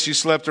think that she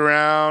slept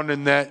around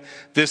and that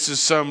this is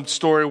some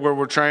story where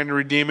we're trying to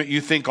redeem it.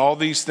 You think all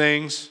these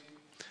things.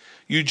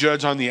 You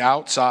judge on the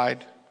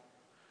outside.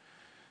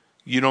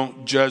 You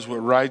don't judge with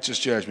righteous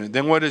judgment.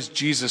 Then what does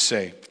Jesus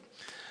say?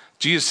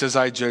 Jesus says,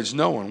 I judge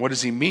no one. What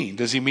does he mean?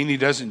 Does he mean he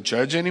doesn't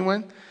judge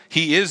anyone?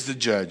 He is the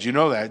judge. You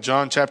know that.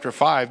 John chapter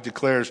 5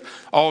 declares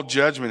all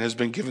judgment has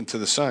been given to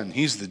the Son.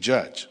 He's the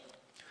judge.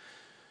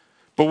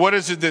 But what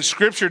is it that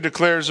Scripture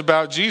declares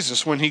about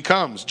Jesus when he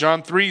comes?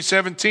 John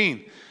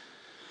 3:17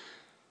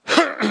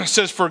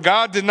 says, for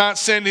God did not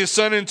send his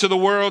Son into the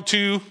world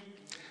to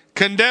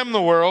condemn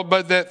the world,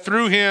 but that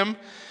through him,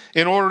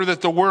 in order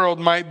that the world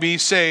might be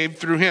saved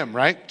through him,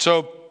 right?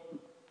 So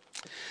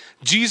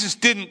Jesus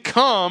didn't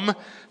come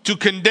to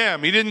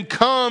condemn. He didn't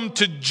come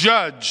to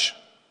judge.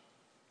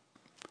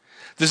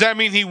 Does that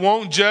mean he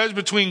won't judge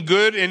between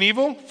good and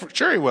evil?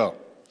 Sure he will.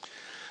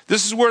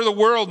 This is where the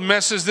world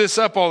messes this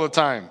up all the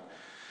time.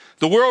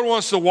 The world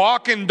wants to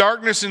walk in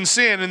darkness and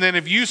sin, and then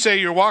if you say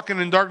you're walking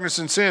in darkness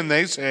and sin,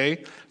 they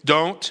say,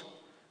 don't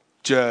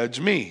judge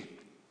me.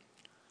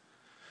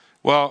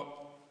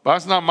 Well,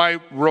 that's not my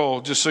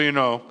role, just so you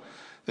know.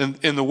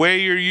 In the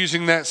way you're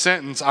using that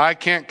sentence, I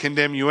can't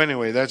condemn you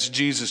anyway. That's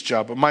Jesus'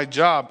 job. But my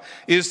job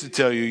is to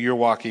tell you you're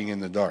walking in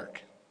the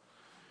dark.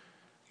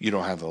 You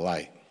don't have the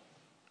light.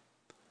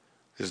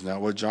 Isn't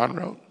that what John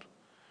wrote?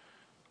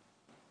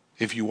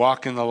 If you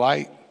walk in the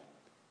light,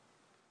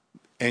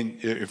 and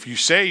if you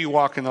say you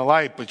walk in the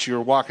light, but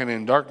you're walking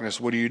in darkness,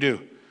 what do?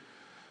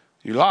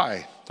 You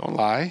lie. Don't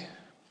lie.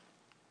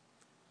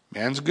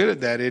 Man's good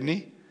at that, isn't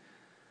he?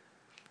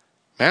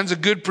 Man's a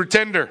good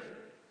pretender.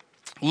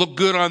 Look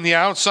good on the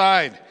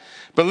outside.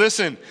 But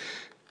listen,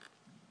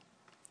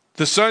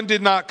 the Son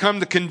did not come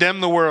to condemn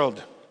the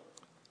world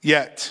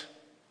yet.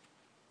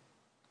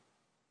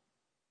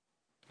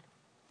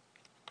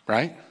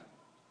 Right?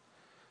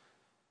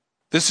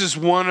 This is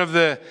one of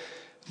the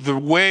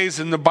ways,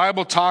 and the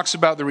Bible talks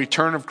about the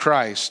return of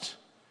Christ,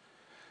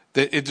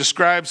 that it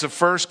describes the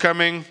first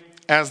coming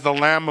as the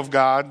Lamb of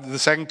God, the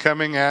second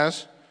coming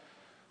as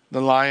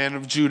the Lion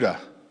of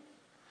Judah.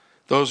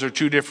 Those are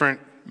two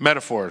different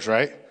metaphors,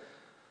 right?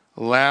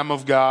 Lamb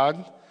of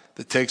God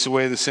that takes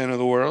away the sin of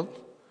the world,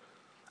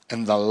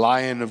 and the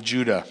Lion of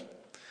Judah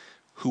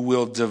who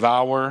will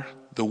devour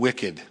the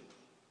wicked.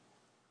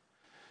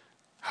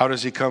 How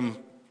does he come?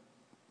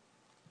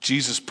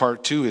 Jesus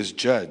part 2 is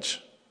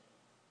judge.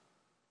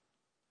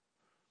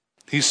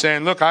 He's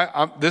saying, look,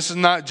 this is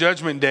not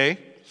judgment day.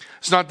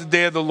 It's not the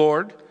day of the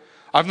Lord.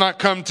 I've not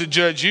come to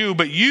judge you,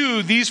 but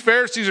you, these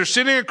Pharisees, are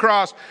sitting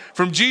across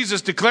from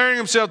Jesus, declaring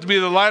himself to be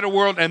the light of the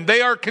world, and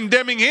they are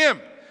condemning him,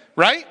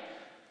 right?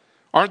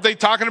 Aren't they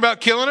talking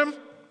about killing him?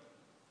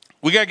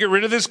 We got to get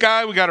rid of this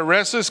guy. We got to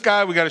arrest this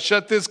guy. We got to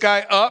shut this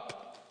guy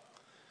up.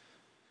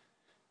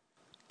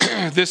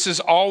 This has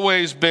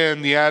always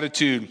been the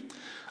attitude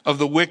of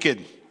the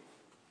wicked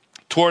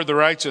toward the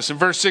righteous. In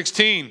verse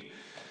 16,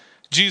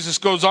 Jesus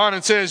goes on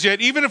and says,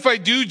 yet even if I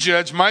do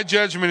judge, my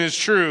judgment is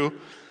true.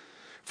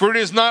 For it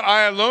is not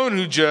I alone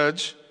who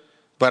judge,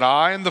 but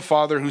I and the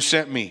Father who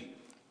sent me.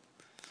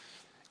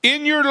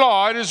 In your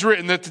law it is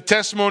written that the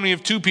testimony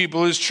of two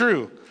people is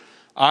true.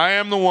 I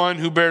am the one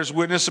who bears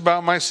witness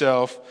about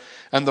myself,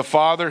 and the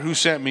Father who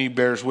sent me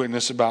bears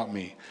witness about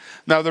me.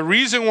 Now the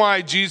reason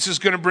why Jesus is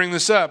going to bring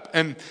this up,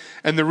 and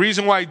the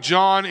reason why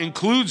John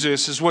includes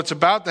this, is what's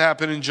about to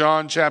happen in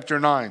John chapter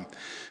 9.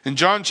 In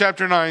John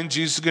chapter 9,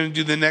 Jesus is going to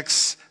do the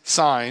next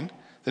sign,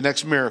 the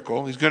next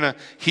miracle. He's going to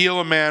heal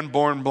a man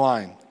born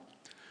blind.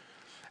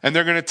 And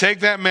they're going to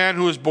take that man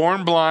who was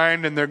born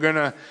blind and they're going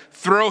to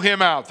throw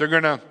him out. They're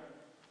going to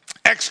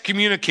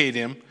excommunicate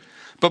him.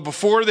 But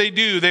before they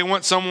do, they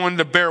want someone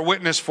to bear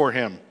witness for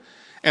him.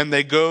 And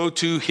they go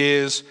to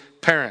his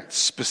parents.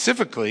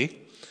 Specifically,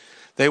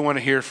 they want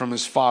to hear from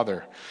his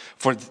father.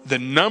 For the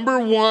number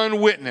one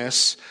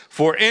witness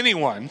for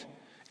anyone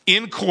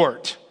in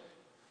court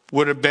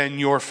would have been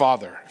your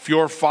father. If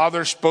your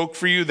father spoke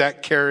for you,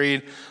 that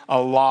carried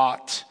a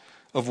lot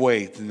of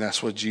weight. And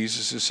that's what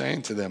Jesus is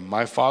saying to them.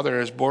 My Father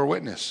has bore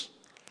witness.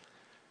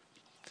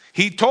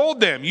 He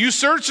told them, you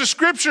search the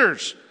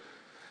scriptures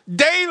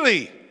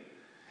Daily.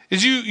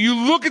 As you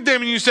look at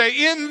them and you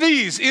say,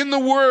 in the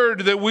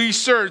word that we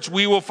search,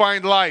 we will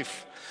find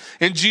life.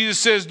 And Jesus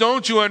says,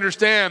 don't you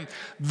understand?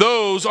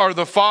 Those are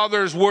the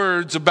Father's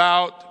words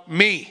about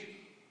me.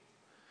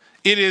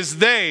 It is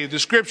they, the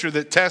scripture,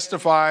 that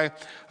testify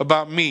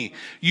about me.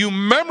 You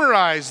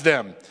memorize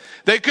them.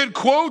 They could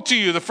quote to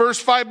you the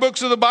first 5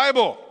 books of the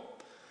Bible.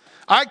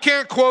 I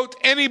can't quote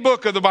any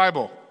book of the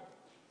Bible.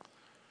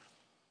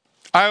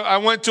 I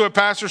went to a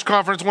pastor's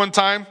conference one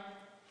time.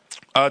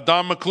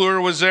 Don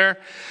McClure was there.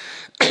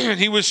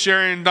 He was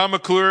sharing. Don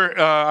McClure,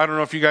 I don't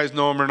know if you guys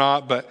know him or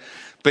not, but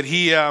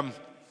he's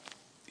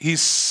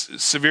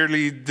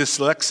severely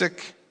dyslexic,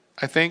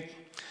 I think.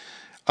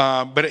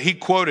 But he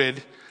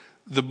quoted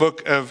the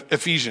book of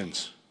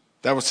Ephesians.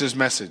 That was his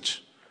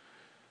message.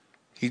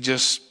 He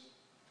just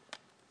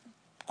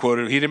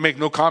quoted. He didn't make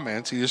no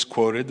comments. He just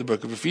quoted the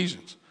book of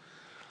Ephesians.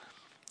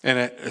 And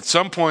at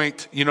some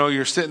point,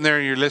 you're sitting there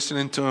and you're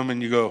listening to him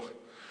and you go,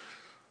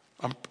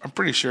 I'm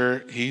pretty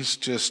sure he's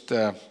just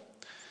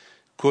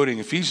quoting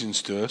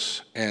Ephesians to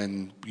us.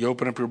 And you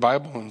open up your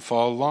Bible and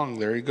follow along.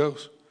 There he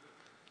goes.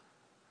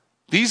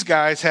 These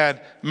guys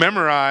had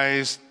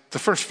memorized the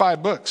first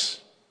 5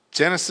 books.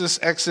 Genesis,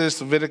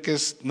 Exodus,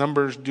 Leviticus,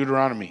 Numbers,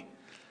 Deuteronomy.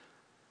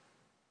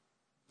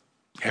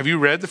 Have you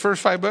read the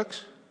first 5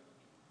 books?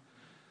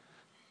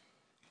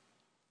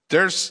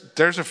 There's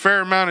a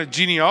fair amount of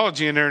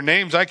genealogy in their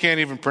names I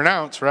can't even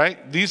pronounce,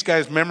 right? These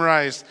guys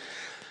memorized,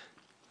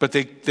 but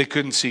they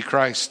couldn't see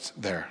Christ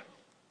there.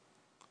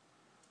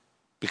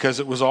 Because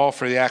it was all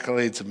for the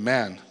accolades of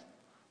man.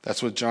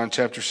 That's what John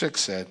chapter 6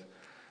 said.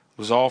 It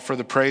was all for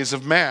the praise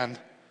of man,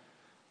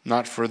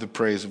 not for the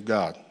praise of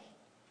God.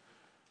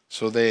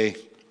 So they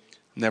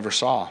never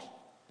saw.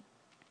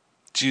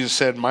 Jesus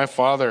said, my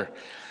Father,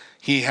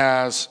 he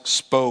has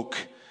spoke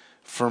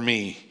for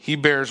me. He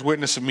bears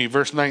witness of me.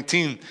 Verse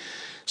 19.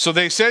 So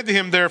they said to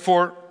him,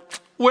 therefore,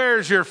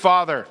 where's your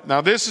Father?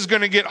 Now this is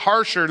going to get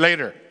harsher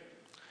later.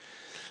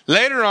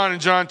 Later on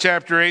in John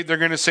chapter 8, they're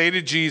going to say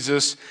to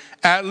Jesus,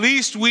 at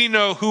least we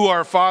know who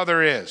our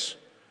Father is.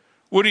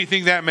 What do you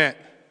think that meant?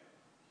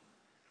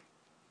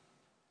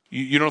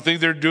 You don't think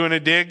they're doing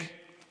a dig?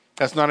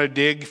 That's not a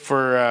dig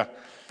for,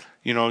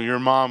 your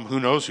mom.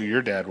 Who knows who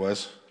your dad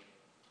was?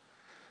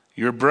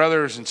 Your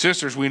brothers and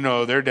sisters, we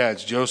know their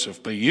dad's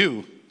Joseph, but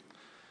you.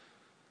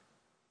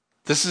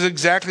 This is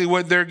exactly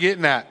what they're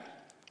getting at.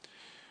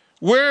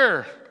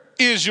 Where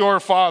is your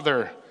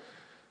Father?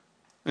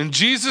 And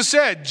Jesus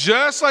said,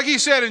 just like he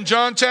said in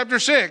John chapter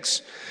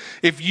 6,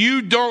 if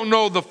you don't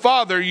know the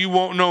Father, you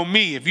won't know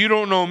me. If you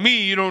don't know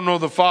me, you don't know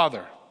the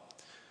Father.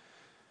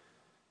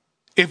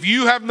 If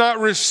you have not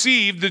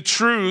received the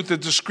truth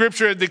that the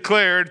scripture had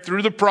declared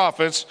through the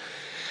prophets,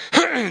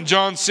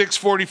 John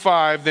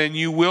 6:45, then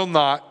you will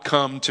not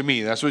come to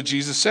me. That's what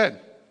Jesus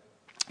said.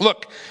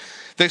 Look,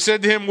 they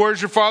said to him,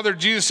 where's your Father?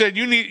 Jesus said,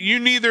 you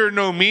neither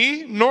know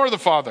me nor the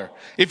Father.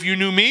 If you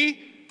knew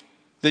me,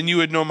 then you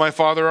would know my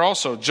Father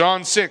also.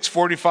 John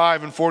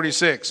 6:45 and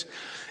 46.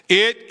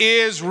 It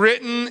is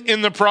written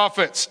in the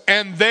prophets,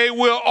 and they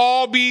will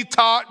all be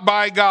taught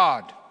by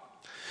God.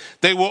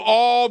 They will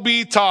all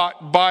be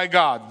taught by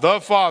God, the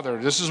Father.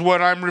 This is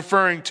what I'm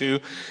referring to.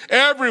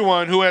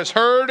 Everyone who has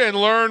heard and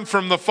learned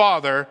from the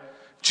Father,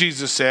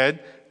 Jesus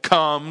said,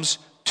 comes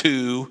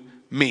to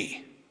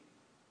me.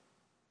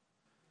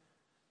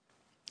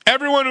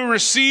 Everyone who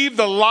received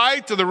the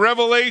light of the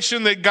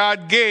revelation that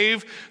God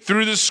gave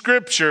through the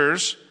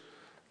scriptures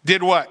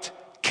did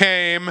what?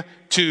 Came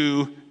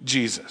to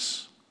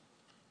Jesus.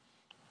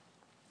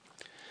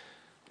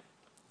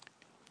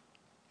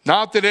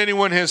 Not that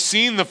anyone has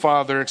seen the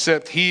Father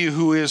except he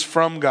who is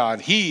from God.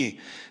 He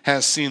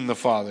has seen the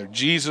Father,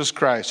 Jesus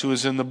Christ, who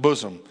is in the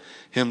bosom,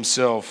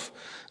 himself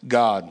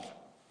God.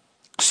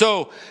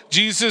 So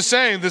Jesus is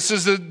saying this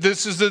is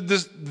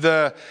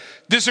the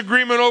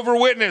disagreement over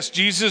witness.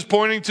 Jesus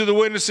pointing to the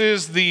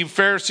witnesses. The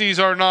Pharisees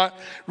are not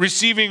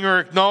receiving or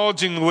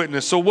acknowledging the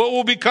witness. So what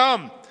will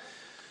become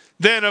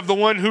then of the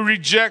one who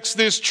rejects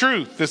this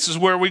truth? This is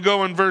where we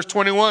go in verse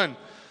 21.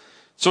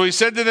 So he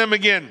said to them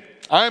again,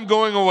 I am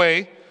going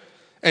away,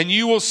 and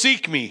you will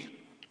seek me,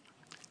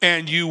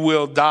 and you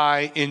will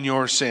die in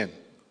your sin.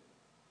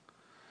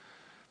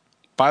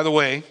 By the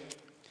way,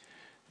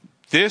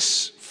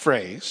 this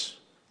phrase,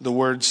 the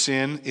word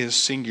sin, is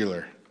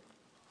singular.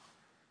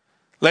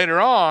 Later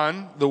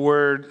on, the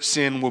word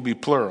sin will be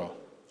plural.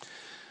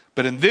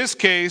 But in this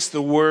case,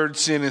 the word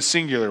sin is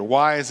singular.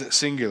 Why is it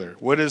singular?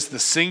 What is the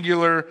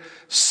singular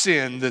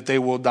sin that they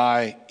will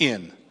die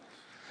in?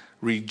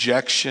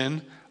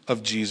 Rejection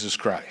of Jesus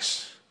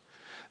Christ.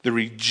 The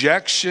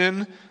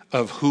rejection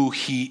of who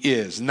he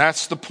is. And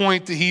that's the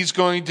point that he's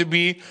going to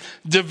be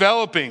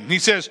developing. He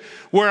says,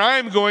 where I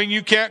am going,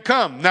 you can't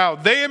come. Now,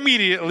 they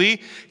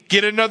immediately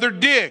get another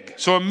dig.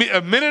 So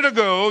a minute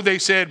ago, they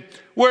said,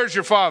 where's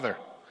your Father?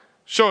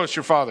 Show us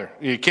your Father.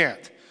 You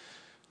can't,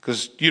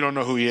 because you don't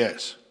know who he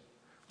is.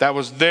 That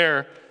was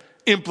their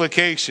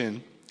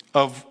implication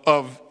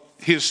of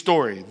his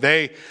story.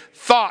 They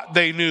thought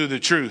they knew the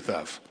truth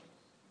of.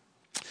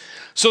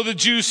 So the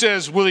Jew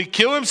says, will he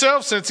kill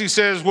himself since he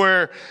says,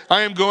 where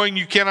I am going,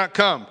 you cannot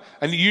come?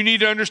 And you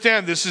need to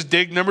understand this is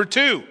dig number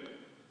 2.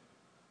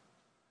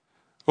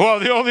 Well,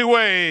 the only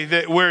way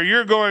that where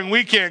you're going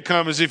we can't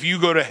come is if you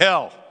go to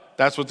hell.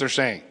 That's what they're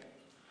saying.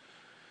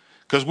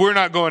 Because we're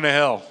not going to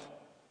hell.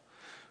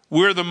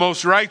 We're the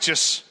most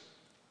righteous.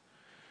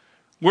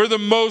 We're the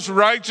most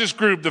righteous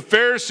group. The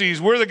Pharisees,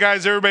 we're the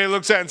guys everybody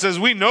looks at and says,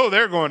 we know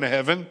they're going to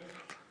heaven.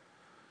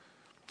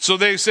 So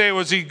they say,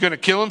 was he going to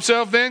kill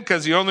himself then?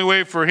 Because the only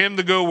way for him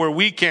to go where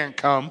we can't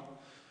come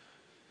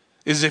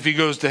is if he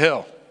goes to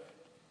hell.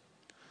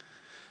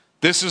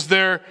 This is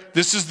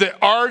the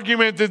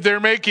argument that they're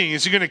making.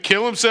 Is he going to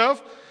kill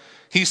himself?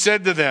 He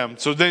said to them.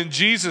 So then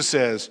Jesus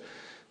says,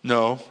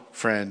 no,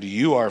 friend,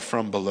 you are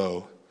from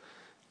below.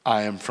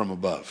 I am from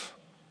above.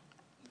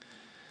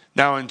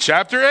 Now in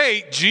chapter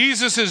 8,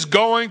 Jesus is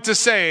going to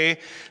say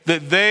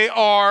that they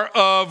are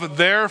of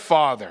their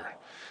father,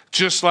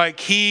 just like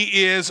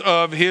he is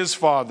of his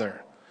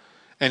father.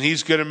 And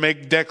he's going to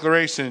make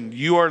declaration,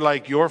 you are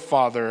like your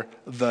father,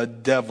 the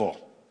devil.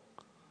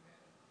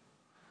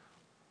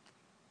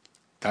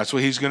 That's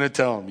what he's going to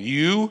tell them.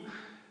 You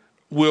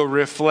will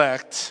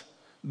reflect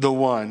the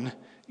one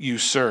you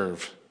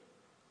serve.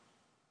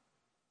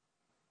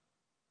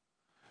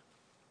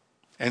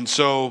 And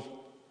so,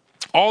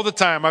 all the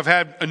time, I've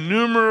had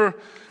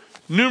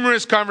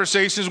numerous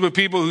conversations with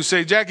people who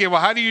say, Jackie,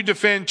 well, how do you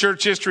defend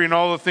church history and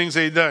all the things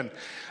they've done?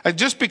 And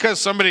just because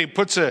somebody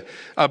puts a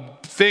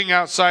thing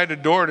outside a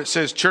door that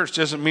says church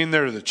doesn't mean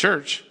they're the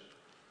church.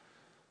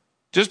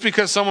 Just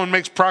because someone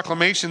makes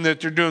proclamation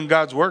that they're doing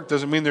God's work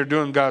doesn't mean they're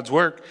doing God's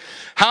work.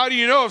 How do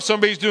you know if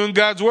somebody's doing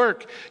God's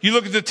work? You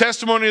look at the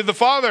testimony of the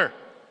Father.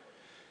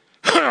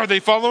 Are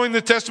they following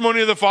the testimony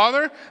of the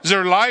Father? Does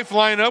their life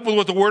line up with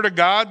what the Word of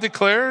God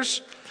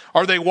declares?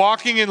 Are they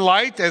walking in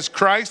light as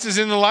Christ is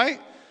in the light?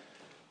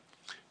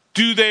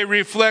 Do they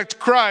reflect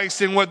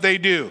Christ in what they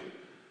do?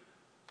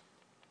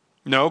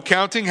 No,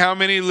 counting how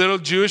many little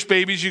Jewish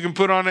babies you can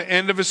put on the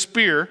end of a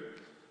spear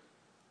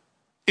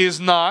is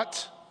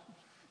not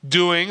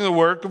doing the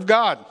work of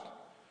God.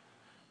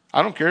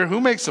 I don't care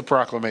who makes the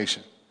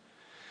proclamation.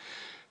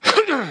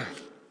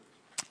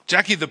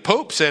 Jackie, the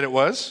Pope said it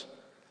was.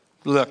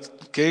 Look,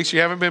 in case you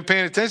haven't been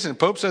paying attention, the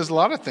Pope says a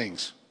lot of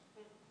things.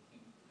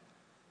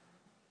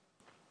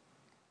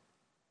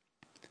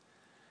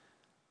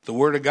 The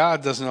Word of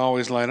God doesn't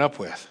always line up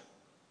with.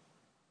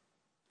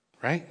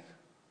 Right?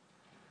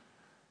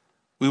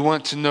 We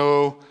want to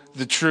know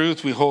the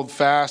truth. We hold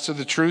fast to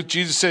the truth.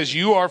 Jesus says,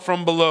 you are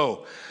from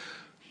below.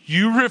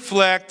 You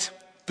reflect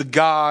the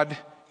God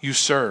you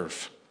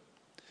serve.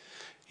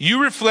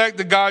 You reflect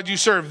the God you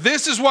serve.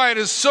 This is why it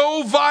is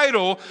so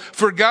vital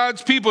for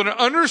God's people to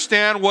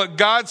understand what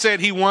God said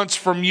he wants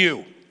from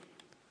you.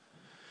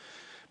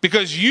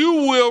 Because you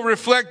will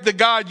reflect the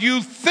God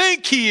you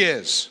think he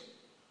is.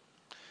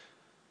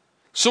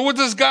 So what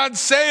does God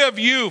say of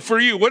you, for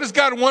you? What does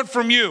God want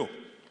from you?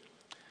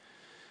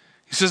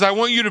 He says, I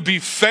want you to be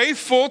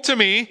faithful to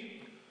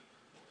me,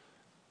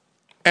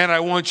 and I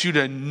want you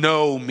to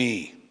know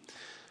me.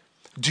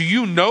 Do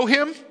you know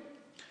him?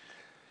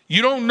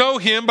 You don't know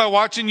him by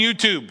watching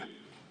YouTube.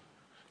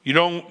 You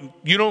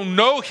don't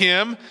know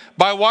him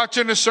by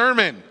watching a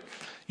sermon.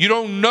 You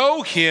don't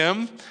know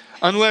him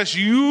unless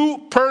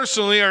you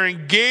personally are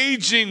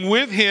engaging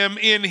with him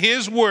in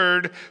his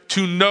word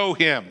to know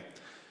him.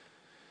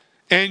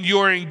 And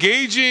you're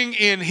engaging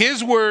in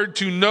his word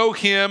to know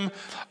him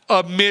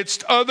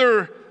amidst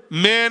other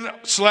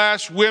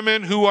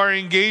men/women who are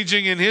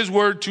engaging in his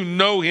word to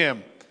know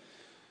him.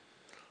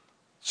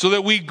 So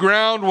that we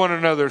ground one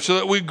another, so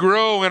that we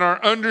grow in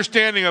our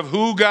understanding of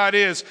who God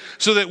is,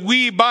 so that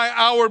we, by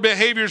our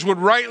behaviors, would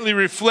rightly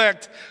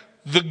reflect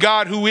the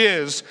God who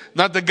is,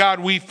 not the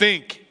God we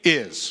think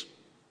is.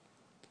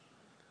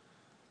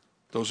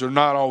 Those are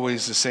not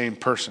always the same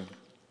person.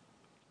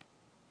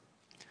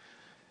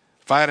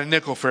 If I had a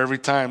nickel for every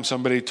time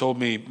somebody told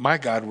me, my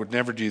God would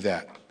never do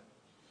that,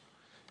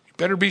 you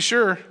better be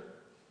sure.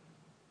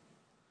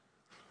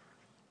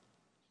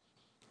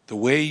 The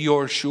way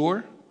you're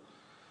sure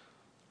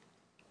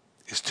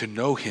is to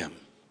know him.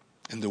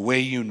 And the way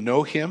you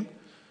know him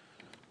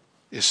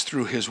is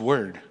through his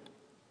word.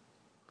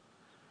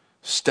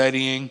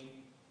 Studying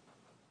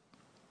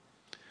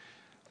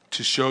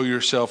to show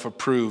yourself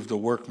approved, the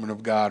workman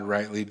of God,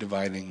 rightly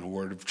dividing the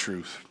word of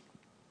truth.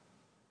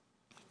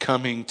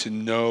 Coming to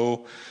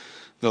know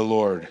the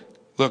Lord.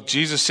 Look,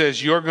 Jesus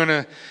says, you're going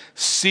to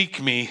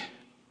seek me,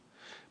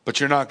 but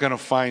you're not going to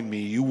find me.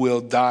 You will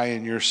die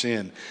in your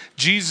sin.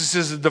 Jesus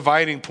is a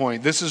dividing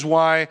point. This is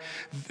why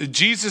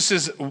Jesus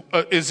is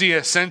the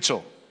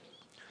essential.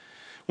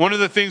 One of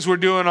the things we're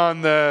doing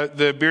on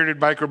the Bearded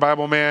Biker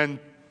Bible Man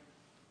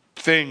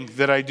thing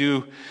that I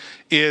do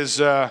is,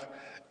 by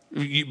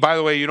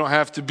the way, you don't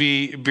have to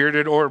be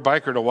bearded or a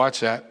biker to watch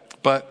that.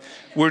 But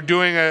we're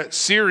doing a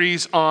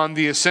series on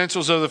the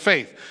essentials of the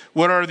faith.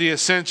 What are the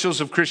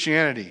essentials of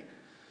Christianity?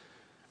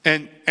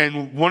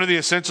 And one of the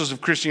essentials of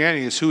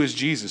Christianity is, who is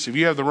Jesus? If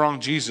you have the wrong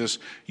Jesus,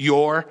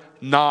 you're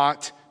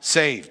not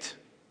saved.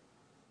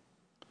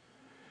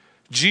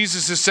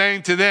 Jesus is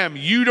saying to them,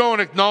 you don't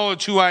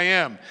acknowledge who I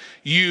am.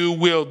 You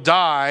will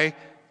die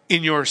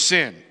in your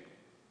sin.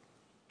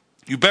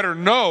 You better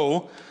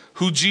know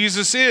who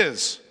Jesus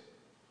is.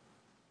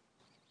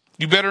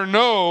 You better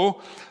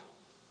know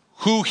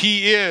who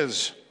he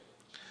is.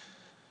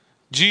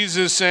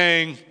 Jesus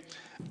saying,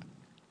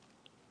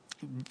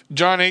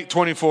 John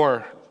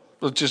 8:24,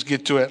 let's just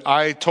get to it.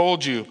 I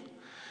told you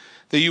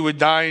that you would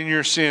die in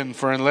your sin,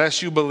 for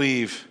unless you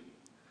believe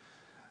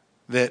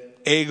that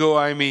ego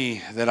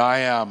eimi, that I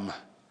am,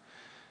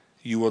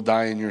 you will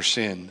die in your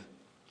sin.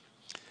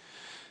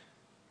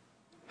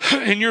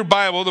 In your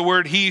Bible, the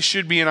word he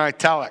should be in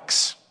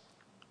italics,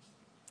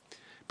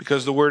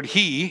 because the word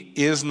he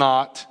is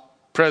not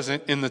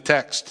present in the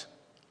text,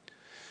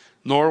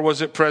 nor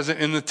was it present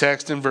in the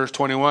text in verse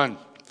 21.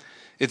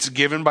 It's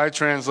given by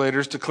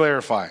translators to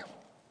clarify.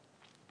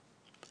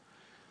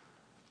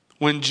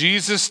 When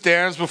Jesus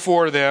stands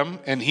before them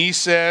and he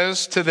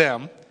says to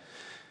them,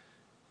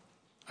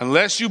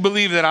 unless you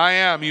believe that I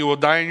am, you will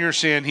die in your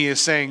sin, he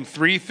is saying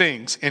three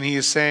things, and he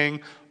is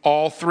saying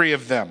all three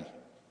of them.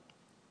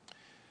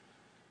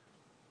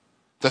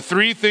 The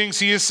three things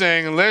he is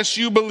saying, unless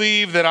you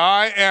believe that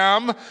I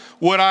am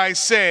what I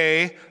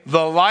say,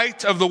 the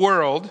light of the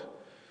world,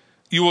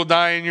 you will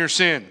die in your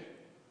sin.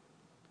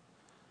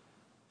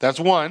 That's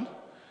one.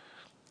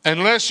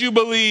 Unless you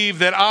believe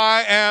that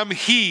I am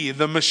he,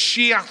 the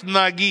Mashiach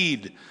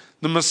Nagid,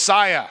 the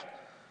Messiah,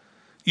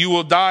 you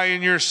will die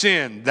in your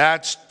sin.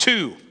 That's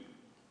two.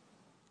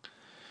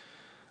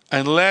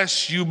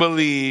 Unless you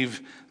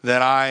believe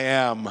that I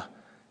am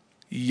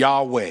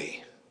Yahweh,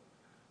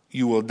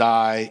 you will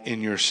die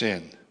in your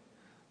sin.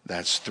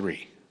 That's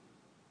three.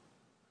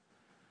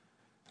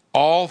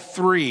 All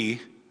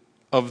three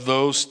of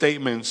those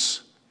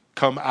statements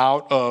come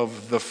out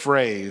of the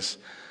phrase,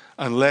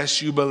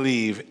 unless you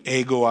believe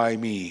ego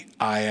eimi,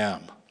 I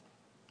am.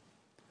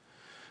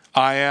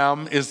 I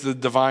am is the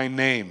divine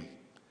name.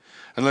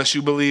 Unless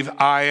you believe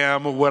I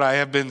am what I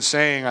have been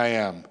saying I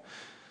am.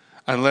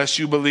 Unless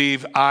you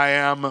believe I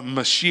am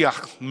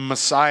Mashiach,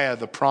 Messiah,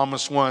 the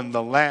promised one,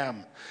 the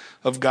Lamb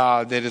of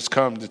God that has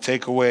come to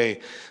take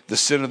away the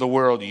sin of the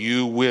world,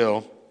 you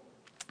will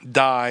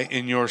die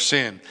in your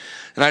sin.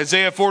 In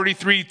Isaiah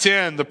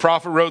 43:10, the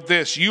prophet wrote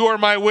this, you are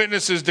my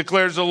witnesses,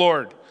 declares the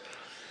Lord,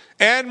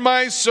 and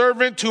my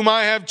servant whom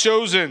I have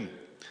chosen,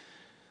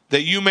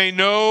 that you may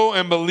know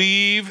and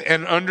believe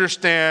and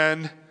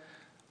understand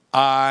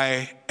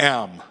I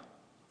am.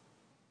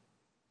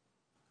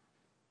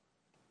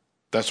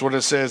 That's what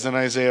it says in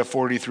Isaiah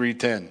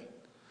 43:10.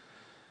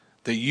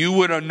 That you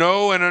would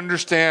know and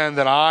understand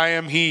that I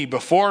am he.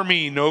 Before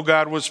me no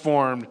God was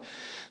formed,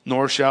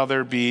 nor shall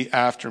there be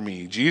after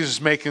me.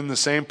 Jesus making the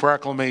same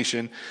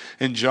proclamation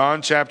in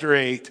John chapter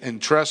 8. And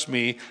trust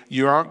me,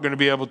 you aren't going to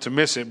be able to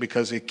miss it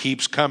because it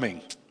keeps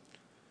coming.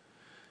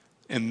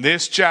 In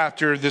this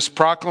chapter, this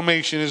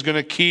proclamation is going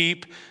to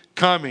keep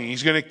coming.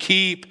 He's going to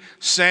keep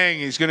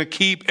saying, he's going to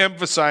keep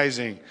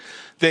emphasizing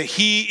that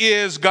he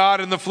is God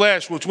in the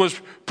flesh, which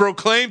was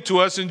proclaimed to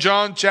us in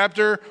John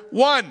chapter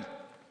 1.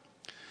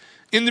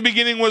 In the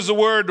beginning was the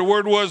Word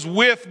was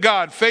with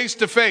God, face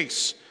to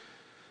face.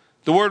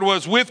 The Word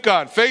was with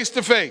God, face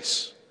to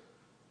face.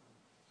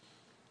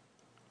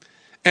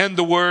 And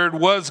the Word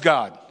was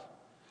God,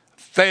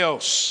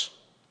 theos.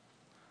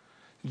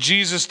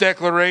 Jesus'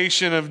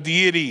 declaration of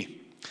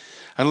deity.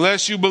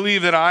 Unless you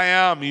believe that I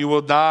am, you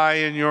will die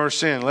in your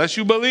sin. Unless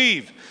you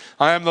believe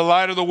I am the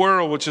light of the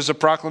world, which is a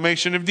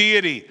proclamation of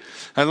deity.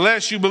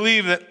 Unless you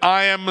believe that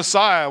I am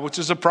Messiah, which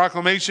is a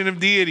proclamation of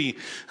deity.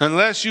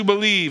 Unless you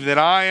believe that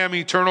I am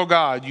eternal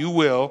God, you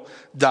will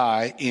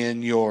die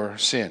in your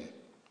sin.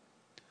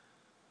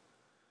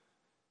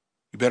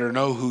 You better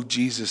know who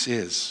Jesus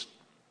is.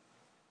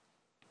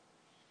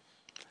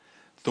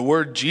 The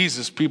word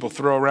Jesus people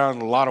throw around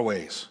in a lot of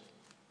ways,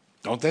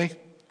 don't they?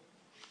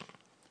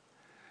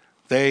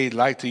 They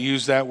like to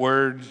use that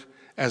word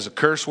as a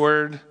curse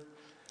word.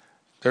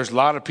 There's a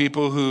lot of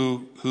people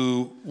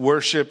who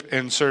worship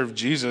and serve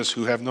Jesus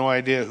who have no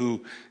idea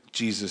who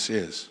Jesus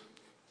is.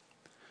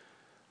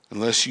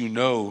 Unless you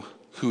know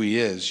who he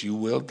is, you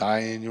will die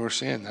in your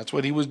sin. That's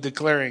what he was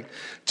declaring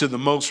to the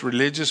most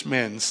religious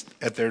men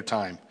at their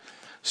time,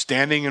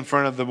 standing in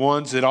front of the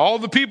ones that all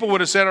the people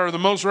would have said are the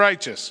most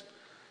righteous.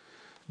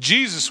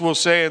 Jesus will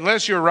say,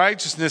 unless your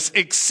righteousness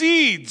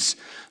exceeds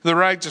the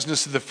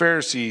righteousness of the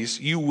Pharisees,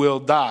 you will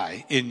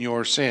die in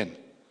your sin.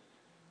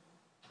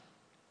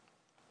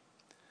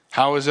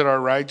 How is it our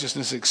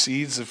righteousness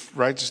exceeds the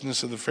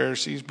righteousness of the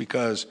Pharisees?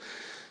 Because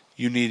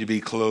you need to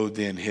be clothed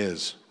in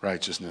his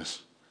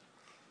righteousness,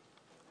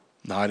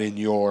 not in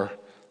your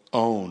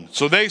own.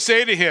 So they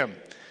say to him,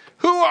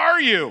 who are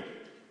you?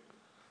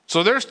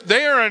 So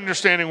they are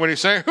understanding what he's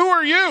saying. Who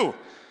are you?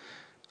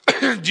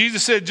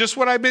 Jesus said, just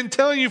what I've been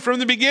telling you from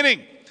the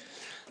beginning.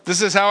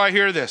 This is how I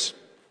hear this.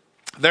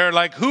 They're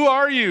like, who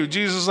are you?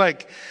 Jesus is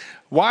like,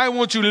 why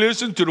won't you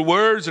listen to the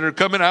words that are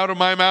coming out of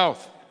my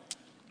mouth?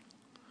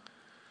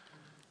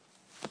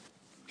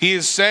 He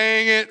is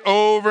saying it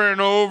over and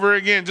over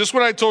again. Just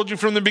what I told you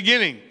from the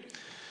beginning.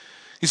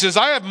 He says,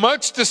 I have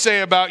much to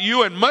say about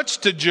you and much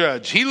to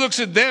judge. He looks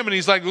at them and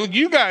he's like, look,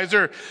 you guys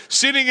are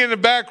sitting in the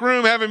back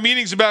room having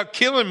meetings about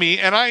killing me,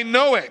 and I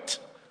know it.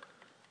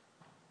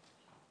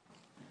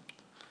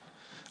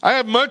 I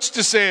have much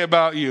to say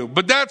about you,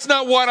 but that's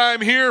not what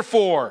I'm here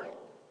for.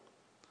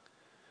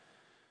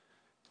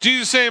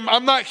 Jesus is saying,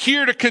 I'm not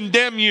here to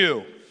condemn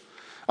you.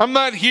 I'm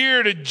not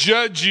here to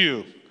judge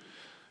you.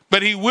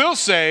 But he will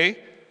say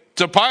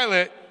to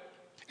Pilate,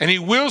 and he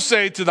will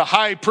say to the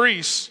high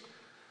priests,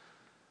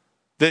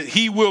 that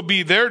he will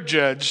be their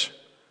judge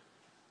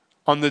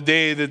on the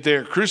day that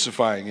they're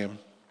crucifying him.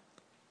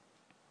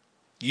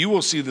 You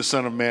will see the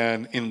Son of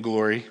Man in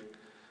glory,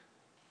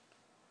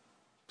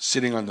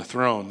 sitting on the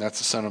throne. That's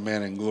the Son of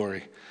Man in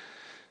glory.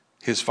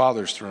 His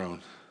Father's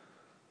throne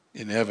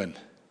in heaven.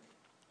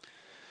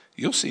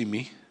 You'll see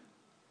me.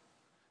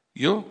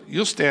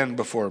 You'll stand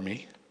before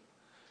me.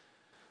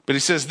 But he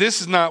says, this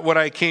is not what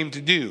I came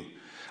to do.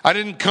 I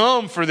didn't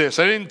come for this.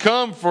 I didn't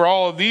come for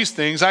all of these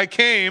things. I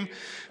came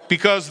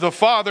because the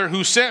Father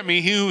who sent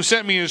me, he who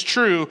sent me is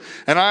true,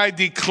 and I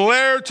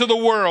declare to the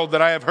world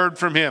that I have heard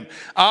from him.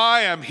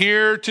 I am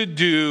here to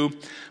do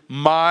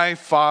my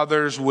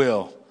Father's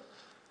will.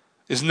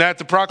 Isn't that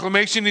the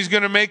proclamation he's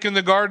going to make in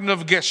the Garden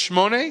of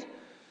Gethsemane?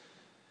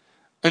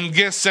 In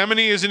Gethsemane,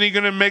 isn't he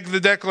going to make the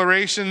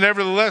declaration,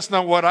 nevertheless,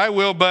 not what I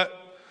will, but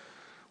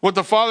what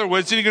the Father will?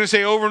 Isn't he going to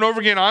say over and over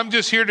again, I'm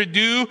just here to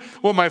do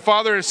what my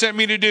Father has sent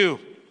me to do,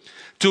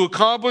 to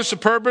accomplish the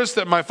purpose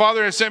that my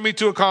Father has sent me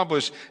to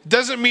accomplish?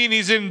 Doesn't mean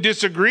he's in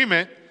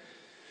disagreement.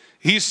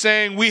 He's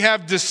saying we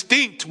have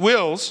distinct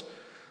wills.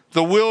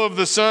 The will of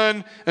the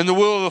Son and the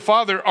will of the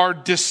Father are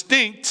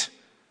distinct,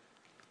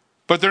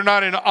 but they're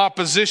not in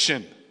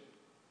opposition.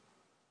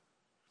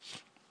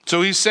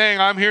 So he's saying,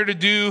 I'm here to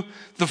do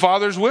the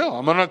Father's will.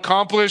 I'm going to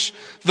accomplish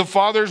the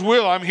Father's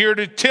will. I'm here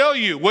to tell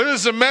you, what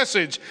is the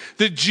message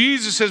that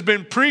Jesus has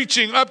been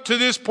preaching up to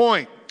this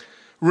point?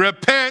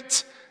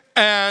 Repent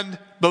and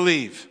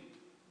believe.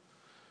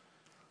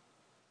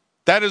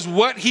 That is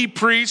what he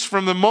preached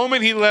from the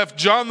moment he left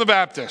John the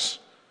Baptist.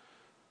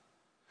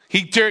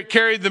 He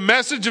carried the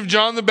message of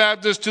John the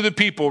Baptist to the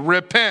people.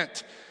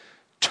 Repent,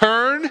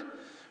 turn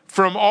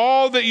from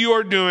all that you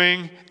are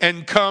doing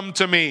and come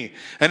to me.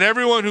 And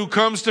everyone who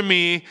comes to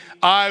me,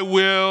 I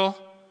will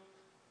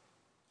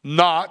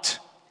not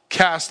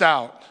cast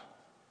out.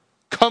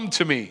 Come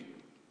to me.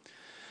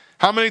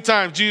 How many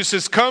times Jesus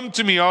says, come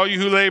to me, all you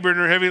who labor and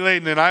are heavy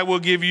laden, and I will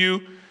give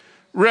you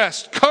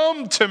rest.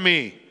 Come to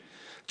me.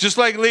 Just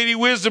like Lady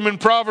Wisdom in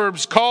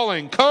Proverbs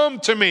calling, come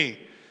to me.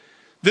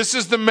 This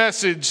is the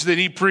message that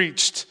he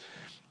preached.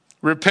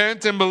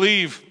 Repent and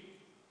believe.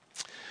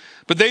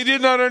 But they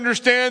did not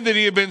understand that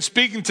he had been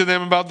speaking to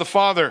them about the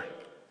Father.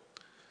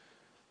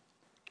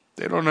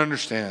 They don't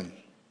understand.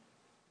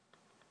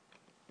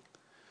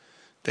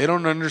 They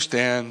don't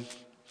understand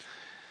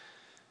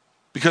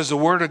because the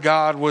Word of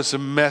God was a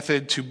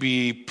method to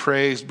be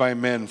praised by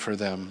men for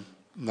them,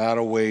 not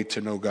a way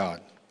to know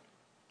God.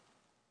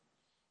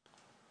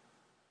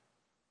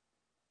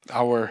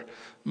 Our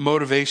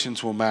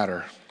motivations will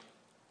matter.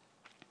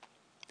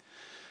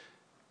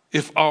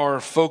 If our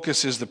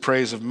focus is the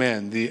praise of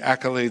men, the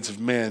accolades of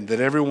men, that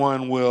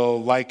everyone will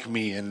like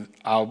me and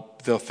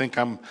they'll think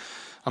I'm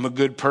a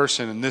good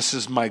person and this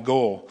is my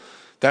goal.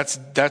 That's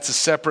a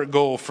separate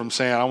goal from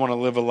saying I want to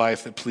live a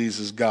life that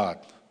pleases God.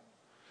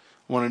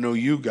 I want to know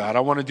you, God. I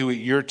want to do what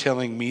you're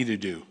telling me to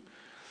do.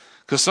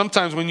 Because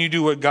sometimes when you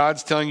do what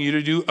God's telling you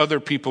to do, other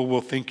people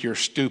will think you're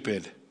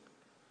stupid.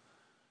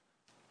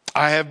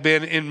 I have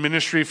been in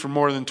ministry for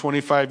more than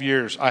 25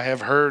 years. I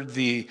have heard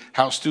the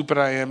how stupid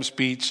I am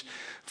speech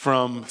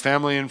from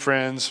family and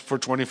friends for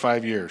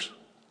 25 years.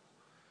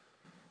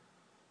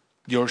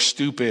 You're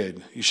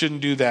stupid. You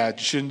shouldn't do that.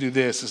 You shouldn't do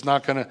this. That's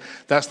not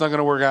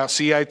gonna work out.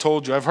 See, I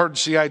told you. I've heard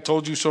see, I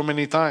told you so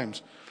many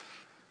times.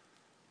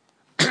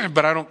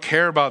 But I don't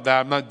care about that.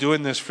 I'm not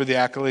doing this for the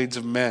accolades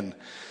of men.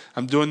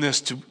 I'm doing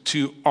this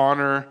to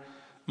honor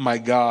my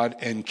God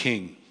and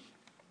King.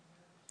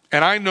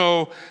 And I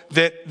know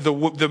that the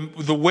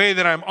way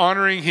that I'm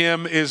honoring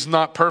him is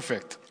not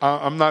perfect.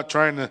 I'm not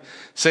trying to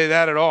say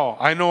that at all.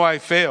 I know I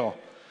fail.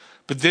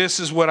 But this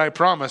is what I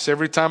promise.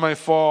 Every time I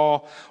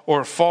fall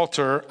or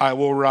falter, I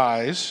will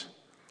rise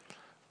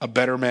a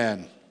better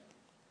man.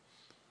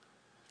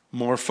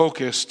 More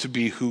focused to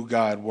be who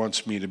God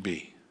wants me to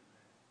be.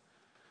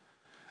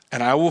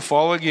 And I will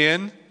fall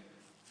again,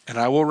 and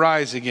I will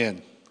rise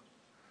again.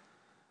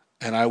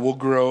 And I will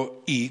grow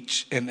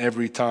each and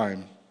every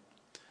time,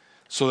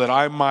 so that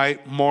I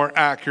might more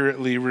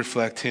accurately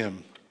reflect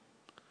him.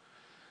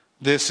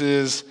 This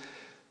is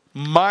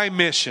my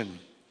mission.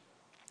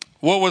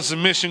 What was the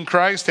mission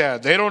Christ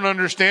had? They don't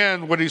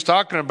understand what he's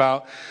talking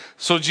about.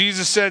 So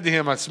Jesus said to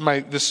him,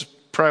 this is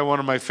probably one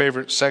of my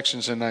favorite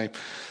sections, and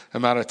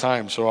I'm out of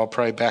time, so I'll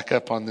probably back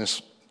up on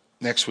this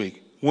next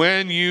week.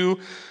 When you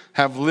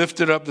have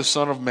lifted up the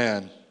Son of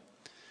Man,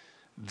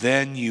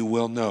 then you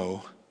will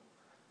know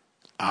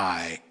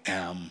I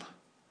am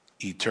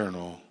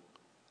eternal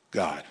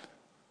God.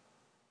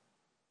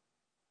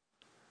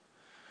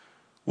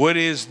 What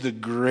is the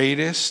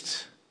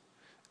greatest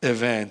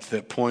event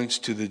that points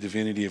to the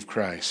divinity of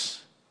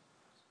Christ.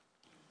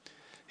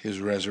 His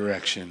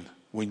resurrection.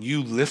 When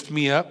you lift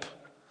me up,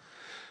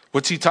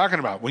 what's he talking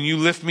about? When you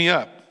lift me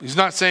up. He's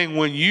not saying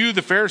when you,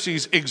 the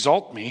Pharisees,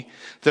 exalt me.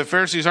 The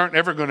Pharisees aren't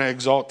ever going to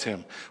exalt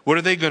him. What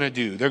are they going to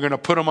do? They're going to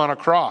put him on a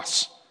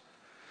cross.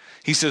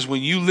 He says,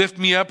 when you lift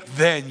me up,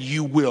 then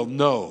you will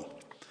know.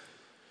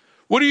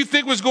 What do you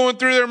think was going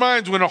through their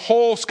minds when the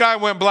whole sky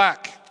went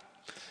black?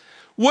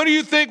 What do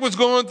you think was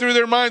going through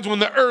their minds when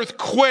the earth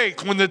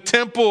quaked, when the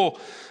temple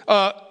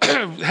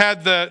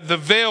had the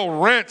veil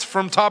rent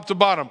from top to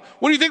bottom?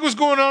 What do you think was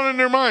going on in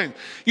their mind?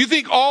 You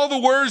think all the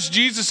words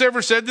Jesus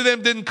ever said to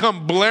them didn't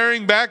come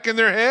blaring back in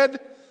their head?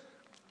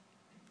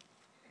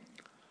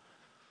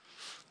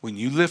 When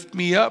you lift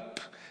me up,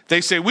 they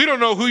say, we don't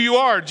know who you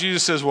are.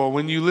 Jesus says, well,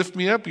 when you lift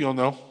me up, you'll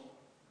know.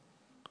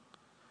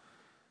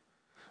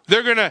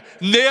 They're going to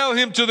nail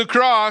him to the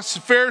cross.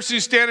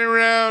 Pharisees standing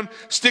around,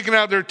 sticking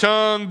out their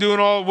tongue,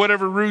 doing all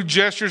whatever rude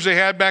gestures they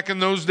had back in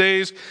those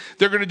days.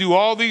 They're going to do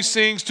all these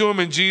things to him,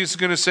 and Jesus is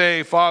going to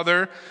say,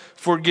 Father,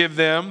 forgive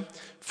them,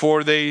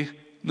 for they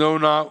know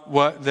not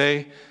what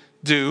they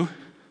do.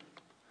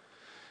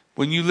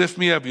 When you lift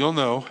me up, you'll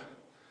know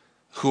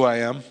who I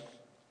am.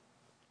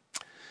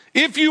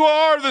 If you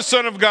are the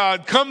Son of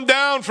God, come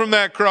down from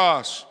that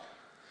cross.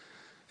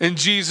 And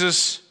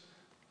Jesus,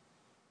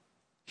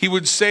 he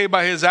would say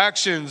by his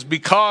actions,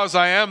 because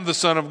I am the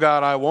Son of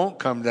God, I won't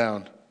come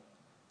down.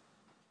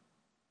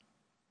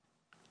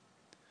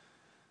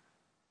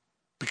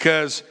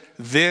 Because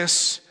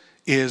this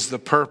is the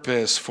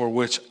purpose for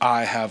which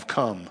I have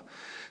come.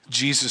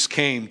 Jesus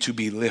came to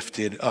be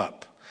lifted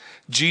up.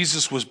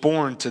 Jesus was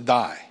born to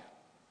die.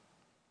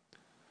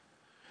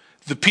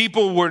 The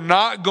people were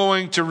not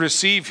going to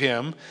receive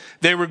him.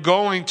 They were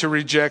going to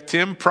reject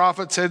him.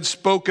 Prophets had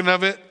spoken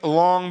of it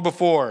long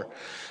before.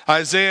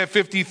 Isaiah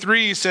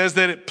 53 says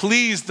that it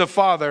pleased the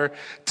Father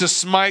to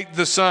smite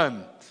the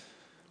Son.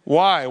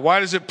 Why? Why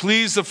does it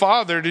please the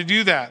Father to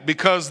do that?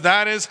 Because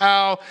that is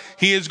how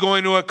he is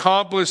going to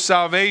accomplish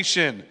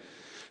salvation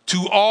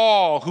to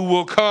all who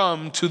will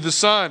come to the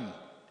Son.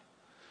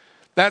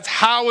 That's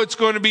how it's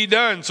going to be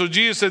done. So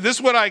Jesus said, this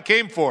is what I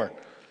came for.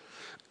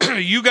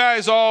 You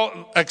guys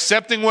all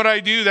accepting what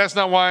I do, that's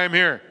not why I'm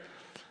here.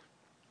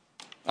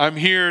 I'm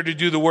here to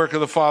do the work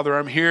of the Father.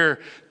 I'm here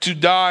to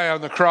die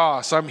on the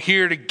cross. I'm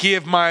here to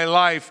give my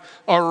life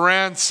a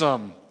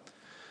ransom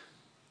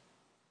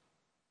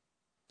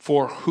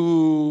for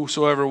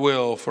whosoever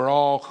will, for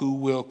all who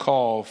will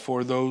call,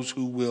 for those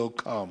who will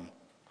come.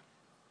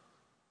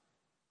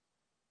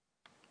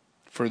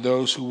 For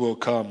those who will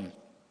come.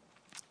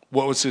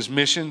 What was his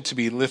mission? To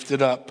be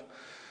lifted up.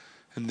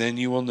 And then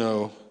you will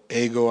know,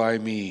 ego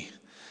eimi,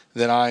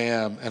 that I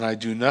am, and I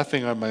do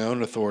nothing on my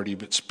own authority,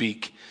 but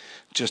speak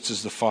just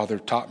as the Father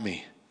taught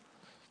me.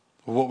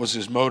 What was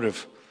his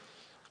motive?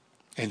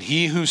 And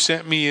he who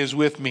sent me is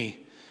with me.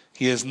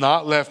 He has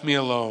not left me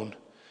alone,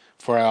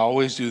 for I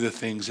always do the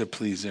things that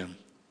please him.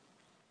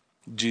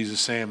 Jesus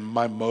saying,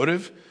 my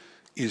motive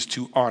is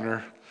to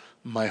honor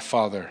my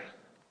Father.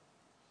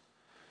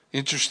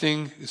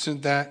 Interesting,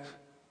 isn't that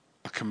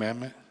a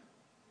commandment?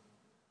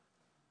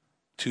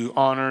 To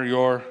honor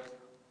your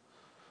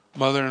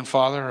mother and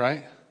father,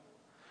 right?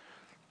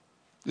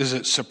 Does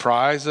it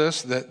surprise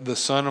us that the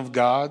Son of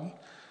God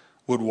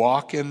would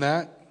walk in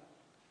that?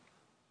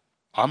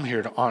 I'm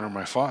here to honor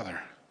my Father.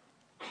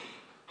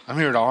 I'm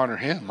here to honor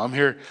him. I'm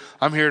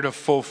here to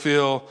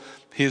fulfill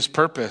his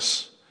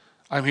purpose.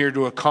 I'm here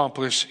to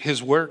accomplish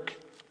his work.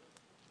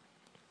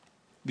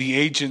 The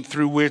agent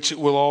through which it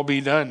will all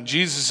be done.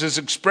 Jesus is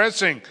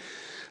expressing,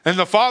 and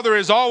the Father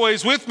is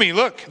always with me.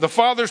 Look, the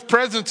Father's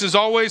presence is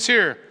always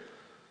here.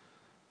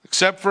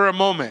 Except for a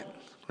moment,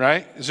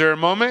 right? Is there a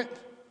moment?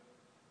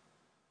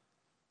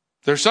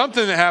 There's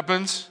something that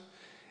happens.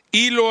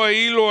 Eloi,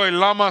 Eloi,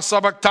 lama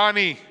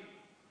sabachthani.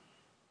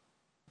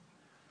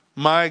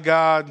 My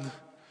God,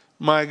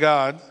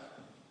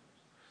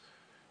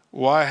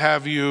 why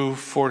have you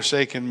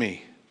forsaken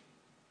me?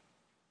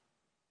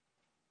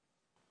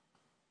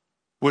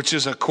 Which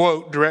is a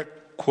quote,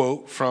 direct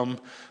quote from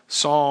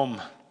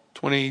Psalm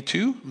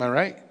 22. Am I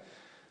right?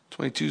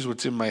 22 is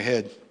what's in my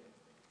head.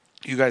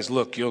 You guys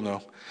look, you'll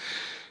know.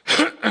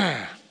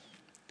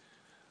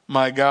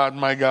 My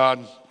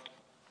God,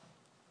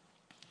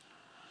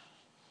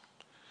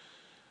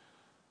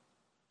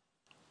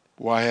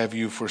 why have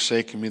you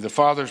forsaken me? The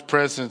Father's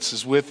presence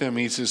is with him.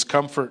 He's his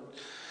comfort.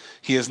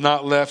 He has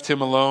not left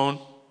him alone.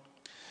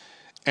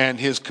 And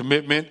his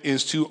commitment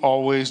is to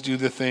always do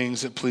the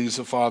things that please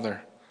the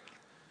Father.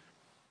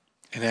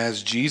 And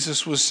as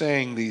Jesus was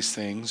saying these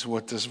things,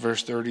 what does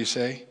verse 30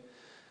 say?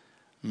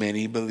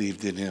 Many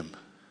believed in him.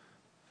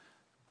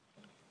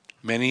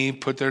 Many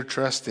put their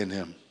trust in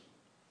him.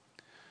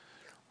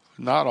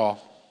 Not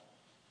all.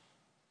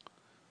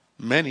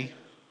 Many.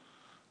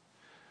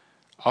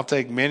 I'll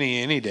take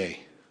many any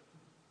day.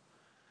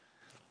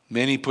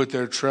 Many put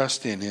their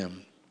trust in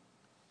him.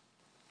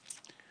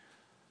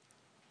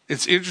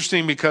 It's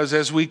interesting because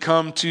as we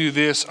come to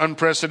this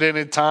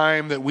unprecedented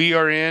time that we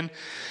are in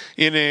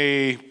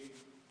a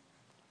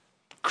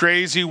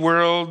crazy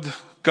world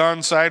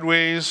gone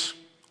sideways.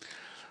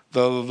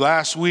 The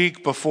last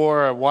week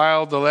before a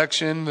wild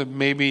election that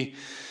maybe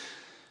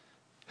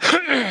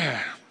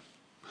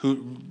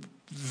who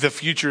the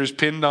future is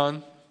pinned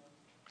on.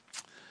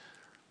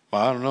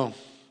 Well, I don't know.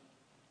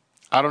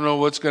 I don't know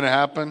what's going to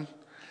happen,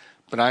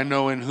 but I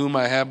know in whom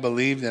I have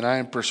believed, and I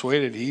am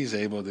persuaded he's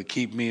able to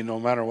keep me no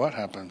matter what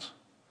happens.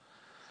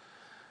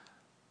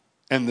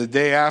 And the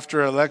day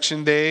after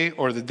election day,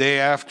 or the day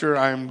after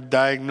I'm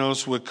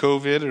diagnosed with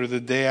COVID, or the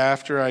day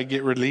after I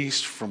get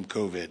released from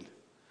COVID,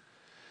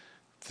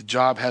 the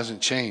job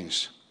hasn't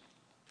changed.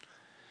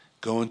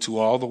 Go into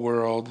all the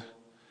world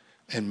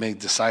and make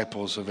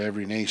disciples of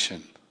every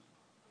nation.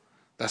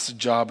 That's the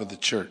job of the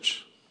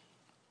church.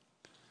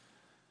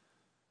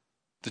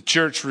 The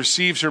church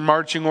receives her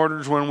marching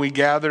orders when we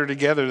gather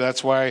together.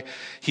 That's why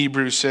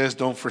Hebrews says,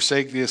 don't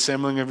forsake the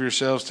assembling of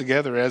yourselves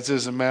together, as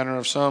is the manner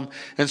of some,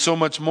 and so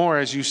much more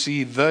as you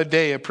see the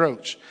day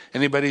approach.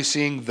 Anybody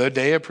seeing the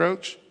day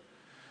approach?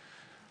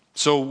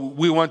 So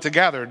we want to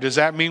gather. Does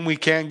that mean we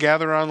can't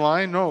gather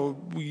online? No,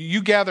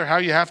 you gather how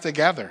you have to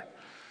gather.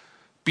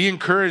 Be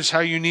encouraged how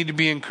you need to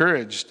be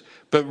encouraged,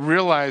 but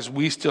realize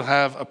we still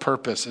have a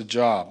purpose, a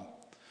job.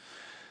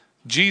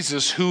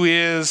 Jesus, who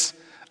is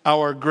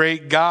our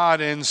great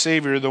God and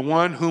Savior, the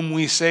one whom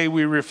we say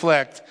we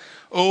reflect,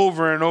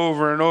 over and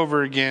over and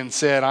over again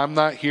said, I'm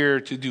not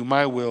here to do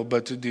my will,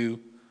 but to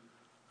do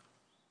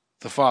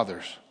the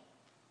Father's.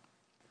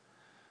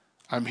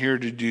 I'm here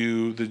to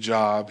do the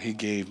job he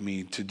gave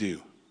me to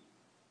do.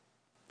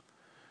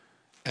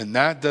 And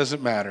that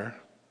doesn't matter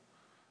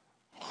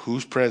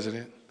who's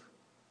president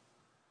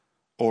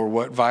or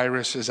what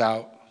virus is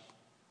out.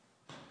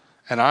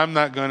 And I'm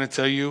not going to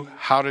tell you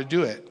how to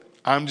do it.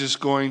 I'm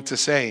just going to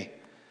say,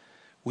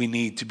 we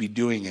need to be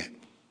doing it.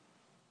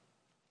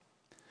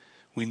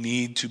 We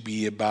need to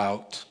be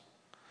about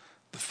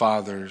the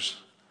Father's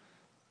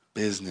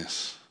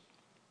business.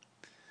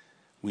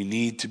 We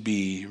need to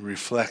be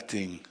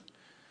reflecting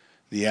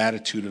the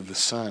attitude of the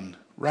Son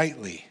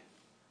rightly.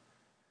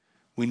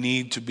 We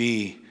need to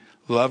be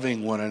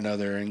loving one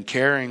another and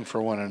caring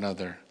for one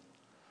another.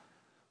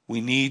 We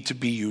need to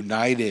be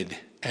united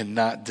and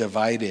not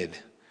divided,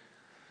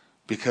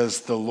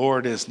 because the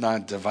Lord is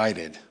not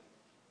divided.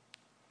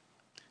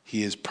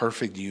 He is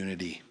perfect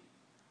unity.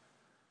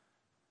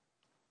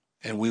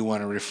 And we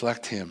want to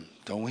reflect him,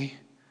 don't we?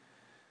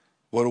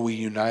 What do we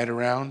unite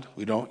around?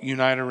 We don't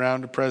unite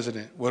around the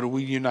president. What do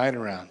we unite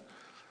around?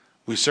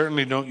 We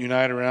certainly don't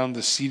unite around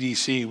the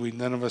CDC.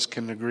 None of us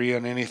can agree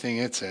on anything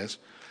it says.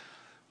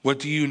 What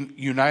do you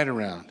unite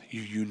around?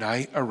 You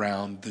unite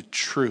around the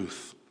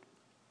truth.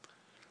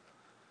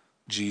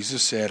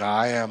 Jesus said,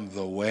 I am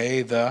the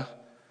way,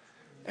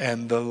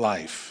 and the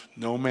life.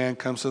 No man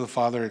comes to the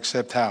Father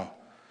except how?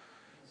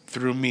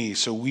 Through me.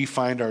 So we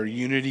find our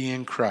unity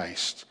in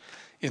Christ,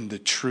 in the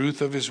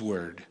truth of his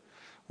word.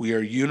 We are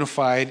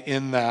unified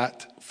in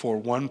that for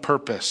one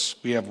purpose.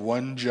 We have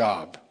one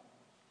job.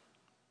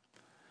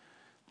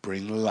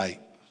 Bring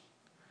light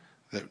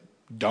that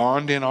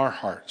dawned in our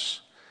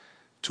hearts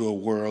to a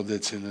world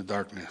that's in the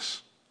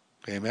darkness.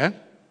 Amen? Why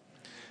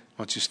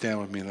don't you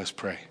stand with me? Let's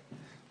pray.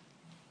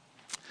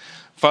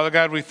 Father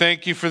God, we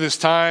thank you for this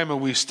time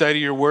and we study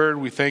your word.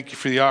 We thank you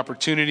for the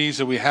opportunities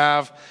that we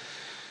have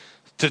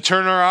to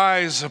turn our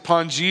eyes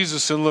upon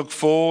Jesus and look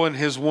full in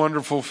his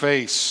wonderful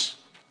face.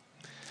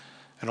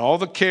 And all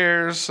the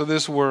cares of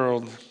this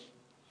world,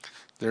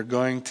 they're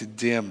going to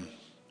dim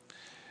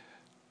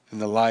in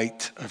the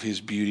light of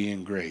his beauty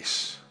and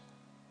grace.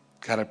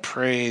 God, I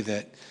pray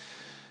that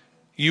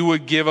you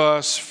would give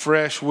us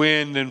fresh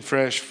wind and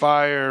fresh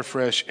fire,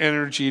 fresh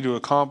energy to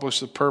accomplish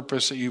the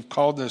purpose that you've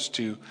called us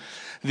to.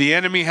 The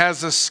enemy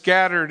has us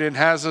scattered and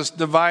has us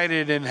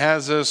divided and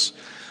has us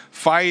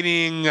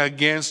fighting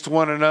against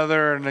one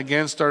another and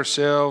against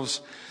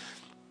ourselves.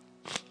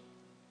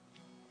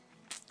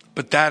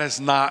 But that is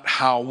not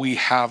how we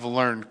have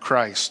learned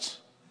Christ.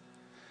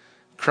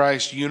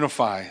 Christ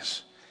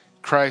unifies.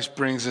 Christ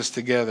brings us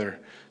together.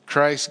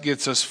 Christ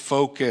gets us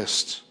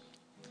focused.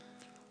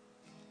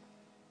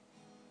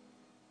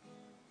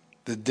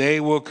 The day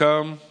will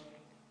come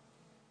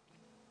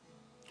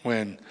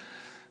when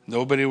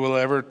nobody will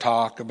ever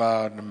talk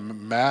about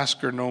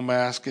mask or no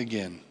mask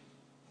again.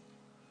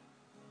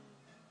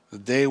 The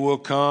day will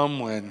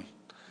come when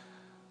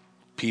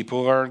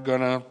people aren't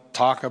going to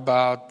talk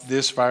about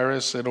this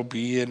virus. It'll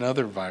be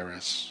another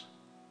virus.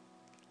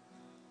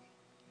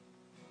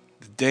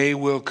 The day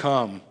will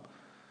come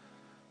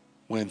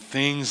when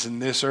things in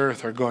this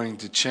earth are going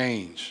to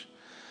change.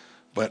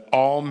 But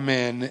all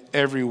men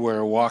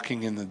everywhere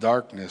walking in the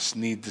darkness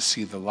need to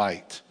see the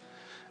light.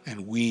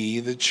 And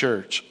we, the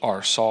church,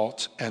 are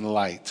salt and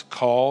light,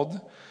 called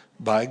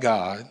by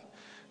God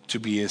to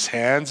be his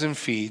hands and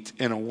feet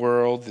in a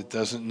world that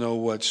doesn't know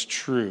what's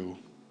true,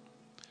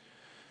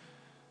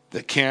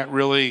 that can't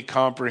really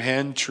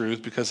comprehend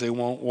truth because they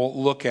won't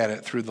look at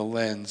it through the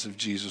lens of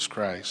Jesus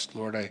Christ.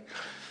 Lord, I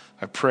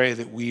pray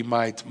that we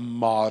might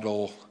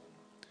model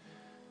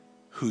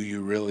who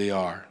you really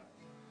are,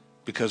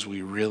 because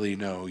we really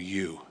know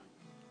you.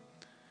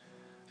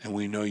 And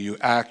we know you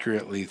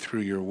accurately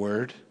through your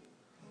word.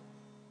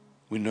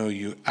 We know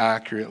you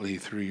accurately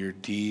through your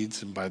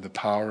deeds and by the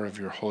power of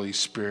your Holy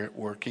Spirit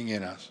working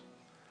in us.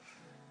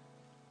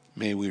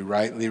 May we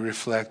rightly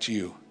reflect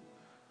you.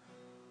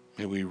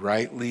 May we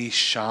rightly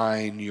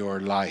shine your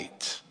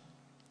light,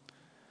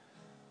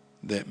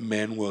 that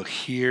men will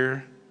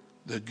hear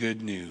the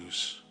good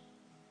news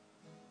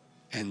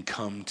and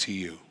come to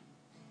you.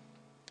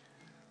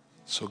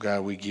 So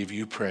God, we give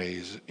you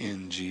praise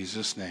in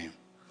Jesus' name.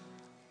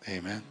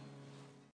 Amen.